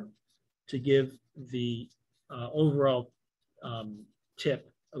 24 to give the overall tip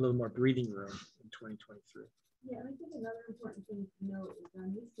a little more breathing room in 2023. Yeah, I think another important thing to note is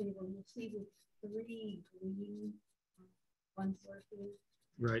on this table, you'll see the 3 green fund sources.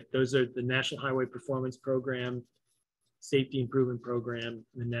 Right, those are the National Highway Performance Program, Safety Improvement Program,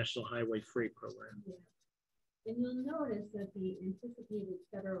 and the National Highway Freight Program. Yeah. And you'll notice that the anticipated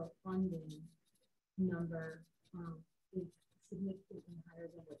federal funding number is significantly higher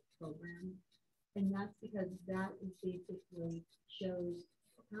than what's programmed. And that's because that is basically shows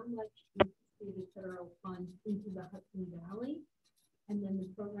how much anticipated federal funds into the Hudson Valley. And then the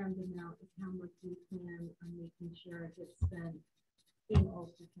programmed amount is how much we plan on making sure it gets spent in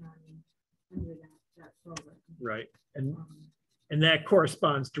Ulster County under that program. Right, and that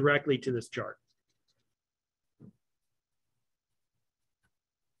corresponds directly to this chart.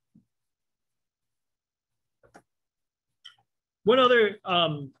 One other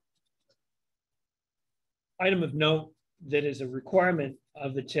item of note that is a requirement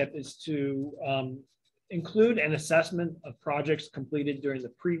of the TIP is to include an assessment of projects completed during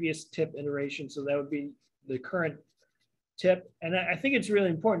the previous TIP iteration. So that would be the current TIP. And I think it's really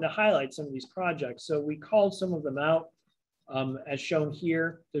important to highlight some of these projects. So we called some of them out As shown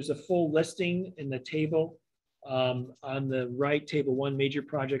here, there's a full listing in the table. On the right, table 1, major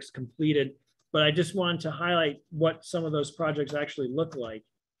projects completed. But I just wanted to highlight what some of those projects actually look like.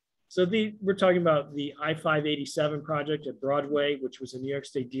 So we're talking about the I-587 project at Broadway, which was a New York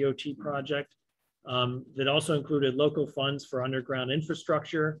State DOT project that also included local funds for underground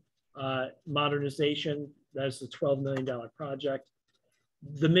infrastructure modernization. That's a $12 million project.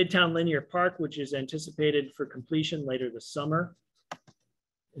 The Midtown Linear Park, which is anticipated for completion later this summer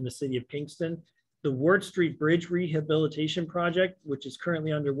in the city of Kingston. The Ward Street Bridge Rehabilitation Project, which is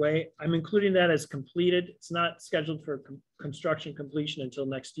currently underway. I'm including that as completed. It's not scheduled for construction completion until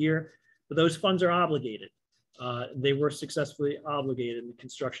next year, but those funds are obligated. They were successfully obligated and the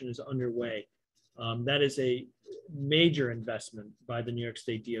construction is underway. That is a major investment by the New York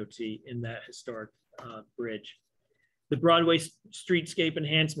State DOT in that historic bridge. The Broadway Streetscape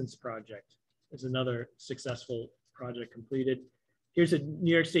Enhancements Project is another successful project completed. Here's a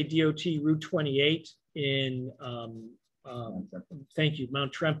New York State DOT Route 28 in, thank you,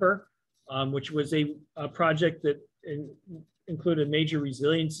 Mount Tremper, which was a project that included a major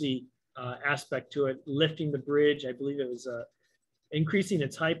resiliency aspect to it, lifting the bridge. I believe it was increasing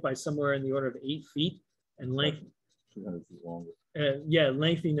its height by somewhere in the order of 8 feet and length. 200 feet longer. Yeah,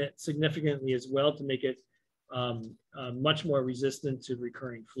 lengthening it significantly as well to make it much more resistant to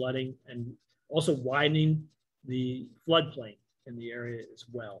recurring flooding, and also widening the floodplain in the area as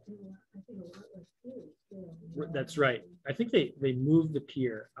well. That's right. I think they moved the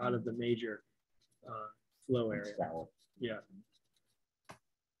pier out of the major flow area. Yeah.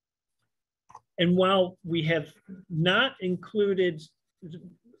 And while we have not included,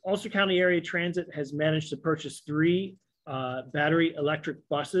 Ulster County Area Transit has managed to purchase 3 battery electric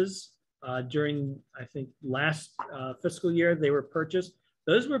buses during, I think, last fiscal year. They were purchased.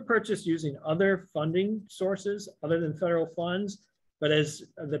 Those were purchased using other funding sources other than federal funds. But as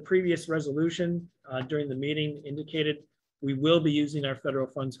the previous resolution during the meeting indicated, we will be using our federal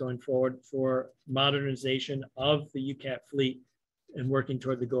funds going forward for modernization of the UCAT fleet and working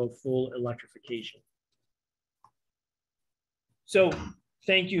toward the goal of full electrification. So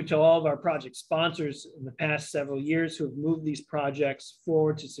thank you to all of our project sponsors in the past several years who have moved these projects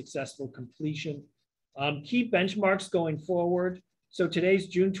forward to successful completion. Key benchmarks going forward. So today's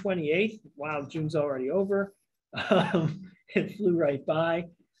June 28th. Wow, June's already over. It flew right by.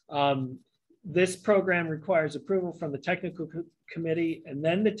 This program requires approval from the technical committee, and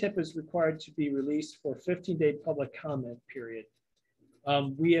then the tip is required to be released for a 15-day public comment period.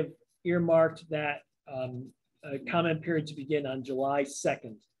 We have earmarked that comment period to begin on July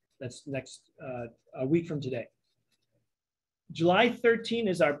 2nd. That's next a week from today. July 13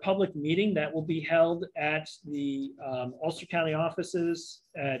 is our public meeting that will be held at the Ulster County offices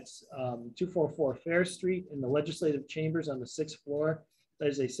at 244 Fair Street in the legislative chambers on the 6th floor. That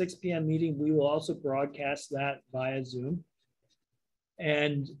is a 6 p.m. meeting. We will also broadcast that via Zoom.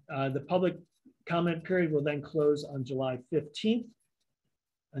 And the public comment period will then close on July 15th.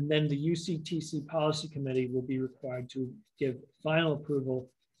 And then the UCTC Policy Committee will be required to give final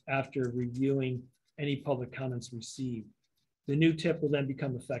approval after reviewing any public comments received. The new tip will then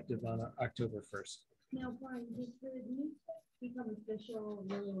become effective on October 1st. Now, Brian, does the new tip become official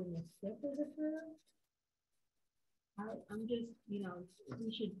really when the tip is approved? I'm just,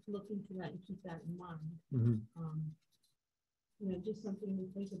 we should look into that and keep that in mind. Just something to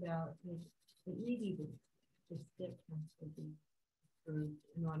think about is that maybe the tip has to be approved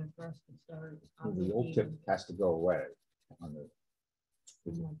in order for us to start. The old tip has to go away.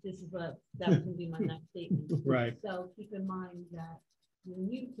 This is that was going to be my next statement. Right. So keep in mind that the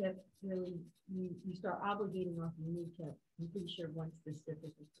new tip really, you start obligating off the new tip. I'm pretty sure once the tip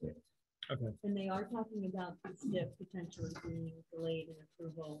is approved. Okay. And they are talking about this tip potentially being delayed in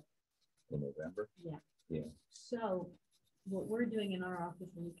approval. In November? Yeah. Yeah. So what we're doing in our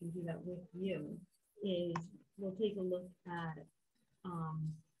office, and we can do that with you, is we'll take a look at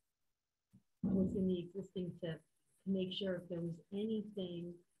what's in the existing tip to make sure if there was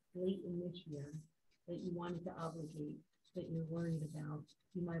anything late in this year that you wanted to obligate that you're worried about,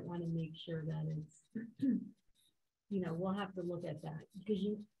 you might want to make sure that it's, we'll have to look at that because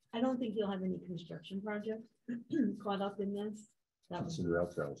I don't think you'll have any construction projects caught up in this. That was the rail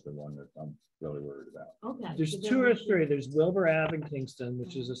trail is the one that I'm really worried about. okay. There's so 2 or 3. There's Wilbur Ave in Kingston,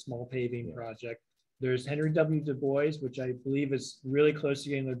 which is a small paving project. There's Henry W. Du Bois, which I believe is really close to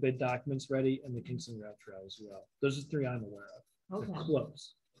getting their bid documents ready, and the Kingston Rail Trail as well. Those are 3 I'm aware of. Okay. They're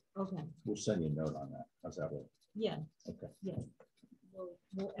close. Okay. We'll send you a note on that. How's that work? Yeah. Okay. Yeah. We'll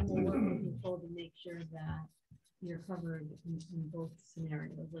work with people to make sure that you're covered in both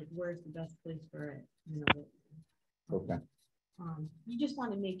scenarios. Like, where's the best place for it? Okay. You just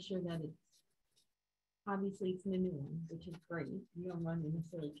want to make sure that it's, obviously it's in the new one, which is great. You don't want to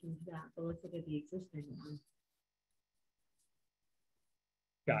necessarily change that, but let's look at the existing one.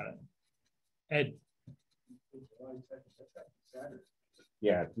 Got it. Ed,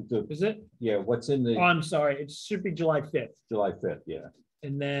 Yeah, is it? yeah, what's in Oh, the I'm sorry. It should be July 5th. July 5th, yeah.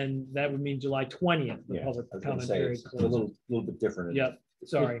 And then that would mean July 20th, the Yeah, public I was gonna comment say, period it's a closes. little bit different. Yep,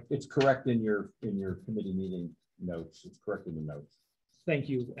 sorry. It's correct in your committee meeting notes. It's correct in the notes. Thank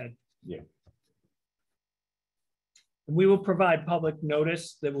you, Ed. Yeah. And we will provide public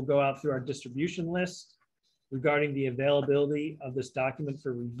notice that will go out through our distribution list regarding the availability of this document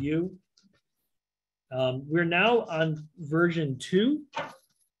for review. We're now on version 2,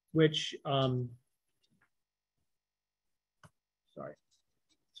 which, sorry.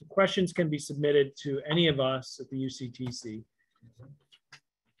 So questions can be submitted to any of us at the UCTC.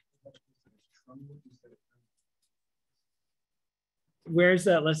 Where's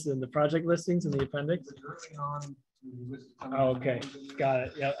that listed? In the project listings in the appendix? Oh, okay, got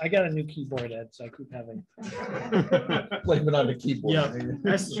it. Yeah, I got a new keyboard, Ed, so I keep having. Blame it on the keyboard. Yeah,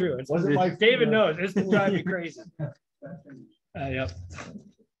 that's true. Wasn't my David knows. It's drive me crazy. Yep.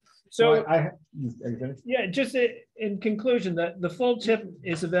 So So, are you finished? yeah, just in conclusion, the full tip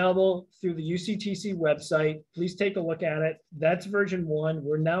is available through the UCTC website. Please take a look at it. That's version 1.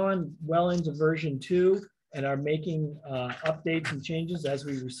 We're now on well into version 2 and are making updates and changes as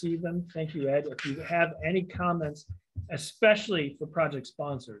we receive them. Thank you, Ed. If you have any comments, especially for project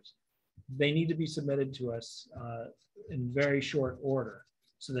sponsors, they need to be submitted to us in very short order,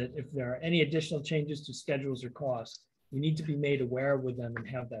 so that if there are any additional changes to schedules or costs, we need to be made aware with them and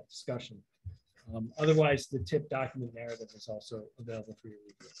have that discussion. Otherwise, the tip document narrative is also available for your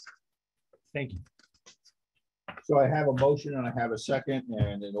review. Thank you. So I have a motion and I have a second,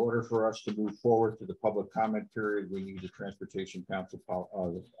 and in order for us to move forward to the public comment period, we need the Transportation Council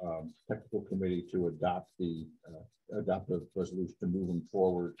Technical Committee to adopt the resolution to move them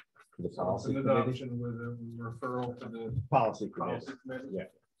forward to the policy An committee. adoption with a referral to the Policy committee. policy committee. Yeah,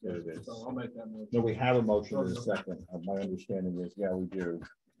 there it is. So I'll make that motion. No, we have a motion in a second. My understanding is, yeah, we do.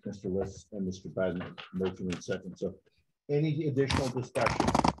 Mr. List and Mr. Biden, motion in second. So any additional discussion?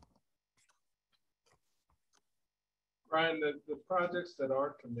 Brian, the projects that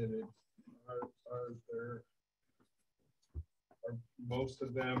are committed, are most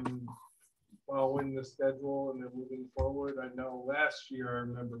of them following the schedule and they're moving forward? I know last year, I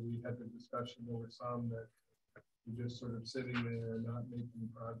remember we had the discussion, there were some that were just sort of sitting there and not making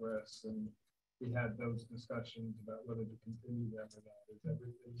progress, and we had those discussions about whether to continue them or not. Is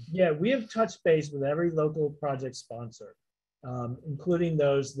everything? Yeah, we have touched base with every local project sponsor, including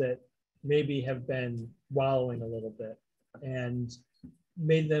those that maybe have been wallowing a little bit, and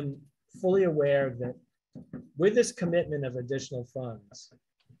made them fully aware that with this commitment of additional funds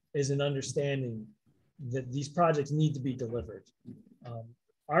is an understanding that these projects need to be delivered.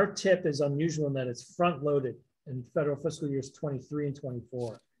 Our tip is unusual in that it's front loaded in federal fiscal years 23 and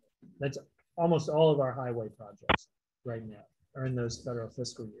 24. That's almost all of our highway projects right now are in those federal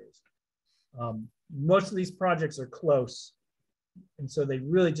fiscal years. Most of these projects are close, and so they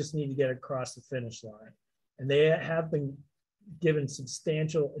really just need to get across the finish line. And they have been given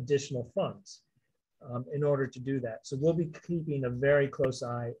substantial additional funds in order to do that. So we'll be keeping a very close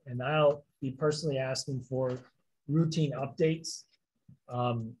eye, and I'll be personally asking for routine updates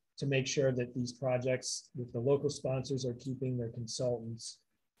to make sure that these projects with the local sponsors are keeping their consultants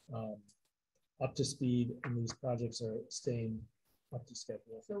up to speed, and these projects are staying up to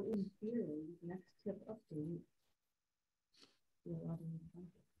schedule. So in theory, next tip update.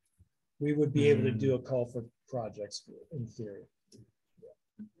 We would be able to do a call for projects in theory.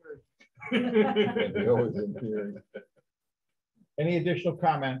 They always in theory. Any additional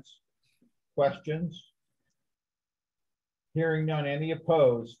comments, questions? Hearing none, any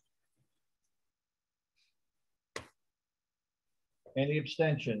opposed? Any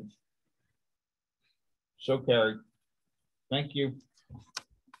abstentions? So carried. Thank you.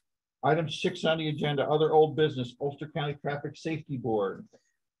 Item 6 on the agenda, other old business, Ulster County Traffic Safety Board.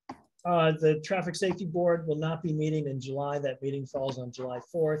 The Traffic Safety Board will not be meeting in July. That meeting falls on July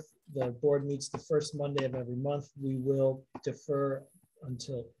 4th. The board meets the first Monday of every month. We will defer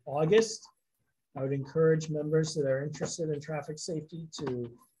until August. I would encourage members that are interested in traffic safety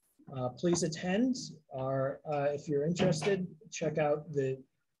to please attend, or if you're interested, check out the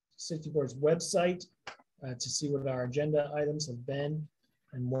Safety Board's website to see what our agenda items have been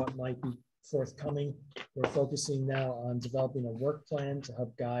and what might be forthcoming. We're focusing now on developing a work plan to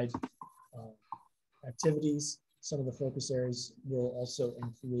help guide activities. Some of the focus areas will also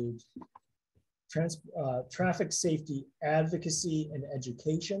include traffic safety advocacy and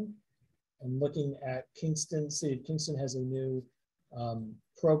education. And looking at Kingston, City of Kingston has a new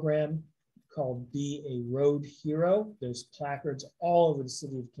program called Be a Road Hero. There's placards all over the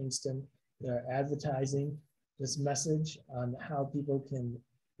city of Kingston that are advertising this message on how people can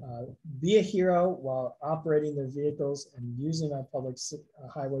be a hero while operating their vehicles and using our public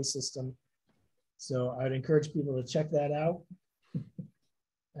highway system. So I'd encourage people to check that out.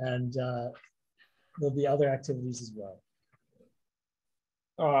 And there'll be other activities as well.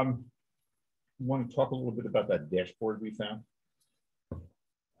 Want to talk a little bit about that dashboard we found?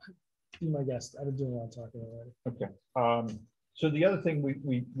 Be my guest. I've been doing a lot of talking already. Okay. So the other thing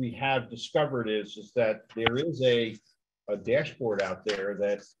we have discovered is that there is a dashboard out there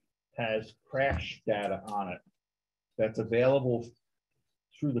that has crash data on it that's available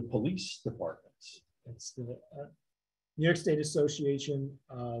through the police departments. It's the New York State Association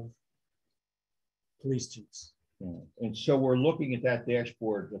of Police Chiefs. Yeah. And so we're looking at that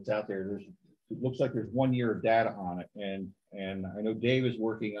dashboard that's out there. It looks like there's 1 year of data on it. And I know Dave is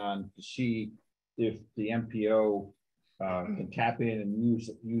working on to see if the MPO can tap in and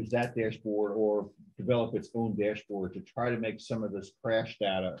use that dashboard or develop its own dashboard to try to make some of this crash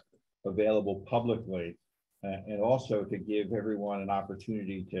data available publicly, and also to give everyone an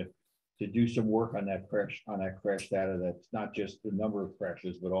opportunity to do some work on that crash data that's not just the number of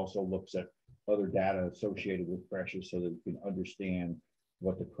crashes, but also looks at other data associated with crashes so that you can understand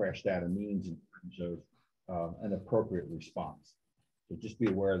what the crash data means in terms of an appropriate response. So just be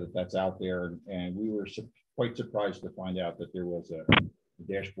aware that that's out there. And we were quite surprised to find out that there was a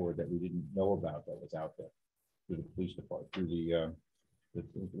dashboard that we didn't know about that was out there through the police department, through the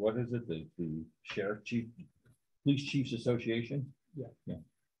what is it? The Police Chiefs Association? Yeah.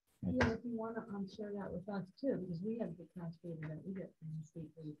 Yeah, if you want to share that with us too, because we have the crash data that we get from the state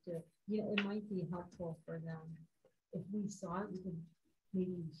police too. You know, it might be helpful for them if we saw it. We could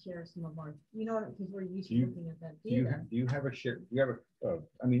maybe share some of our, you know, because we're used to looking at that data. Do you have a share? Do you have a?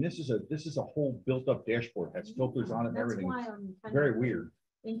 I mean, this is a whole built-up dashboard. Has filters on it and everything. That's why I'm kind very of weird.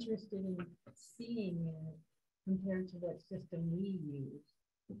 Interested in seeing it compared to what system we use.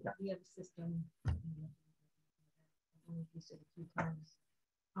 Okay. We have a system. I've only used it a few times.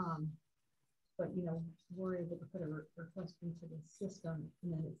 But you know, we're able to put a request into the system,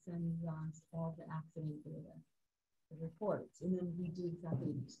 and then it sends us all the accident data, the reports, and then we do exactly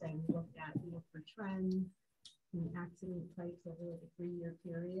what you're saying. We look for trends in accident types over like a 3-year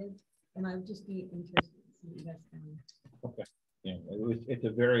period, and I would just be interested to see what you guys found. Okay, yeah, it's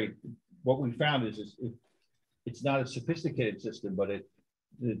a very, what we found is it's not a sophisticated system, but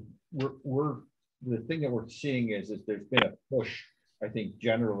the thing that we're seeing is there's been a push, I think,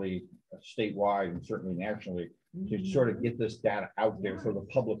 generally statewide and certainly nationally, to sort of get this data out there so the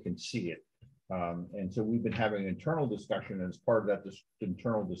public can see it. And so we've been having an internal discussion, and as part of that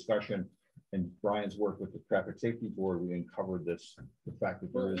internal discussion and Brian's work with the Traffic Safety Board, we uncovered the fact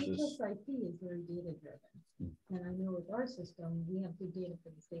that there is this. HSIP is very data driven. And I know with our system, we have good data for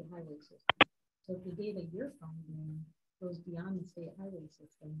the state highway system. So if the data you're finding goes beyond the state highway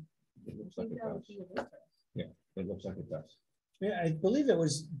system, it looks like it does. Yeah, it looks like it does. Yeah, I believe it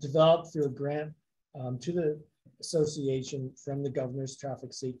was developed through a grant to the association from the Governor's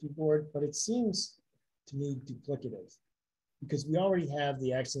Traffic Safety Board, but it seems to me duplicative because we already have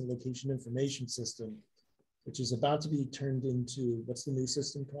the accident location information system, which is about to be turned into, what's the new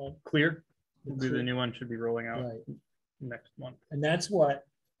system called? Clear. The new one should be rolling out next month. And that's what,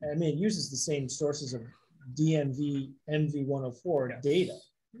 I mean, it uses the same sources of DMV, NV104 data.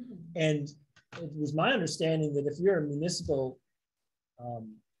 And it was my understanding that if you're a municipal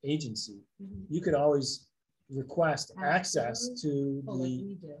agency, you could always request access to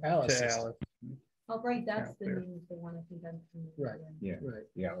the ALIS system. Oh, right, that's the name of the one I think I'm familiar with. Yeah, right.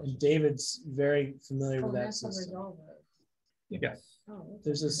 Yeah. And David's very familiar with that system. Yes. Oh,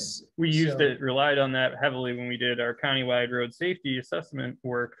 there's this. We used it, relied on that heavily when we did our countywide road safety assessment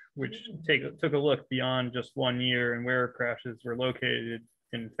work, which took a look beyond just 1 year and where crashes were located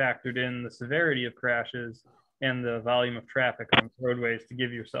and factored in the severity of crashes and the volume of traffic on roadways to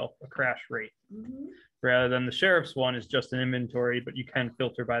give yourself a crash rate. Rather than the sheriff's one is just an inventory, but you can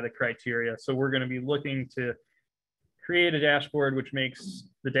filter by the criteria. So we're going to be looking to create a dashboard which makes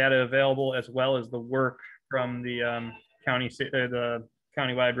the data available as well as the work from the the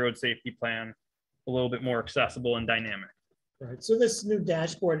countywide road safety plan a little bit more accessible and dynamic. Right. So this new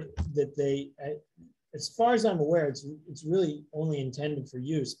dashboard that they, as far as I'm aware, it's really only intended for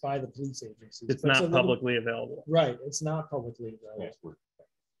use by the police agencies. It's not publicly available. Right. It's not publicly available.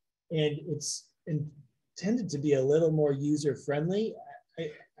 And it's intended to be a little more user friendly.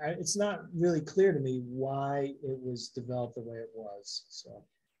 it's not really clear to me why it was developed the way it was, so.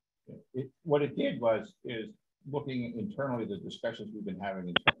 What it did is looking internally, the discussions we've been having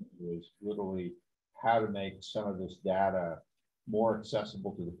internally is literally how to make some of this data more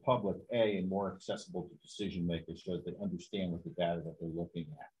accessible to the public, and more accessible to decision makers so that they understand what the data that they're looking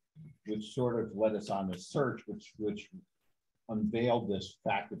at, which sort of led us on this search, which unveiled this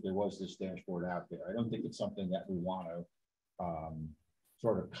fact that there was this dashboard out there. I don't think it's something that we want to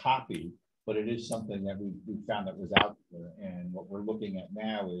sort of copy, but it is something that we found that was out there. And what we're looking at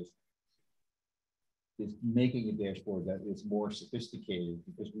now is making a dashboard that is more sophisticated,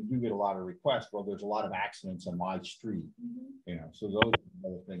 because we do get a lot of requests. Well, there's a lot of accidents on my street, you know, so those are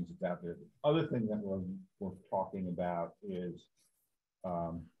other things that's out there. The other thing that we're talking about is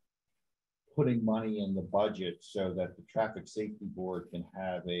putting money in the budget so that the traffic safety board can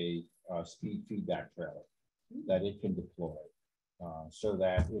have a speed feedback trailer that it can deploy, so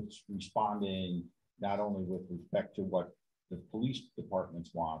that it's responding not only with respect to what the police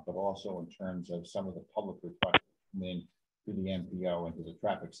departments want, but also in terms of some of the public requests coming to the MPO and to the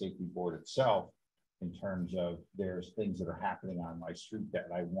traffic safety board itself, in terms of there's things that are happening on my street that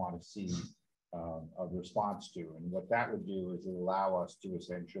I want to see a response to. And what that would do is allow us to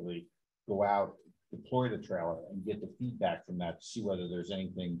essentially go out, deploy the trailer, and get the feedback from that to see whether there's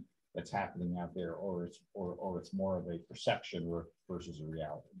anything that's happening out there, or it's more of a perception versus a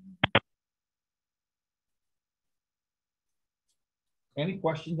reality. Any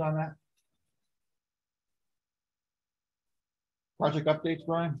questions on that? Project updates,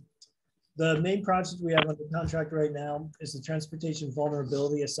 Brian? The main project we have under contract right now is the transportation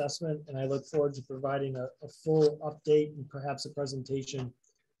vulnerability assessment, and I look forward to providing a full update and perhaps a presentation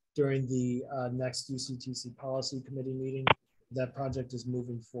during the next UCTC policy committee meeting. That project is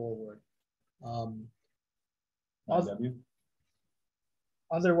moving forward.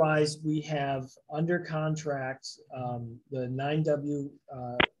 Otherwise, we have under contract the 9W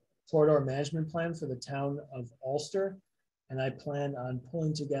corridor management plan for the town of Ulster. And I plan on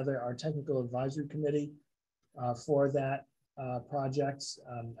pulling together our technical advisory committee for that project.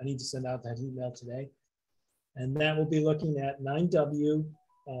 I need to send out that email today. And that will be looking at 9W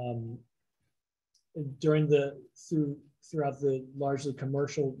throughout the largely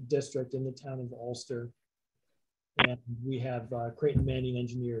commercial district in the town of Ulster. And we have Creighton Manning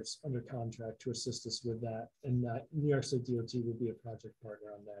engineers under contract to assist us with that. And New York State DOT will be a project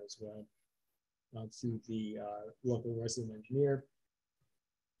partner on that as well, through the local resident engineer.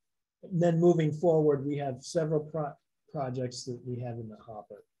 And then moving forward, we have several projects that we have in the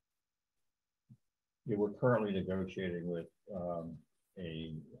hopper. Yeah, we're currently negotiating with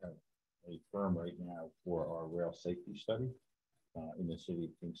a firm right now for our rail safety study in the city of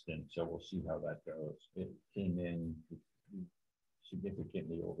Kingston. So we'll see how that goes. It came in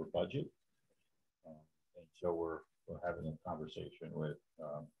significantly over budget. And so we're having a conversation with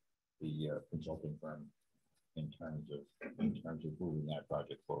the consulting firm in terms of moving that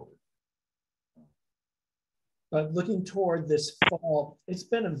project forward. But looking toward this fall, it's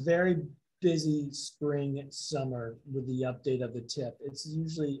been a very busy spring, summer with the update of the tip. It's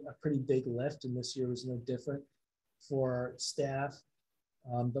usually a pretty big lift, and this year was no different for staff.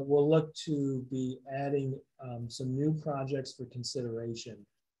 But we'll look to be adding some new projects for consideration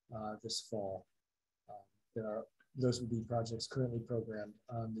this fall. Those would be projects currently programmed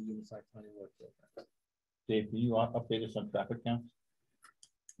on the Unified Planning Work Program. Dave, can you update us on traffic counts?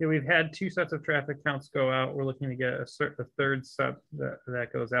 Yeah, we've had 2 sets of traffic counts go out. We're looking to get a third set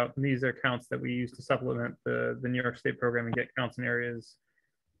that goes out. And these are counts that we use to supplement the New York State program and get counts in areas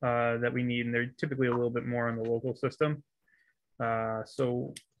that we need. And they're typically a little bit more on the local system.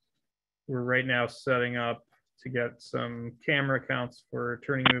 So we're right now setting up to get some camera counts for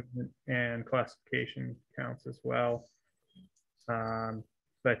turning movement and classification counts as well. But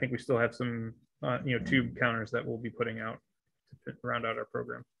I think we still have some tube counters that we'll be putting out to round out our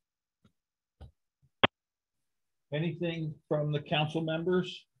program. Anything from the council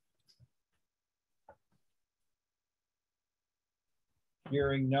members?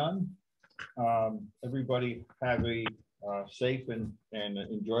 Hearing none. Everybody have a safe and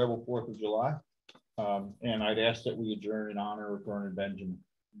enjoyable 4th of July. And I'd ask that we adjourn in honor of Vernon Benjamin.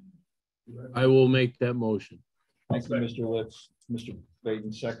 I will make that motion. Thank you, Mr. Litz. Mr.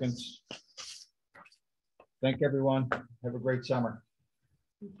 Baden seconds. Thank everyone. Have a great summer.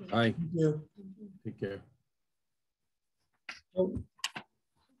 Aye. Thank you. Take care. I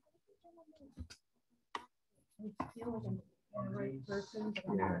feel like I'm the right person, but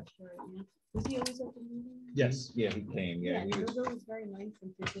I'm not sure. Was he always at the meeting? Yes. Yeah, he came. Yeah, he was. It was always very nice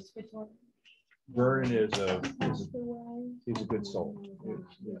and to just fit on. Vernon is he's a good soul.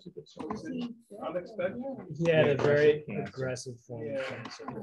 He's a good soul. Unexpected. He had a very Cancer. aggressive form of Yeah. cancer.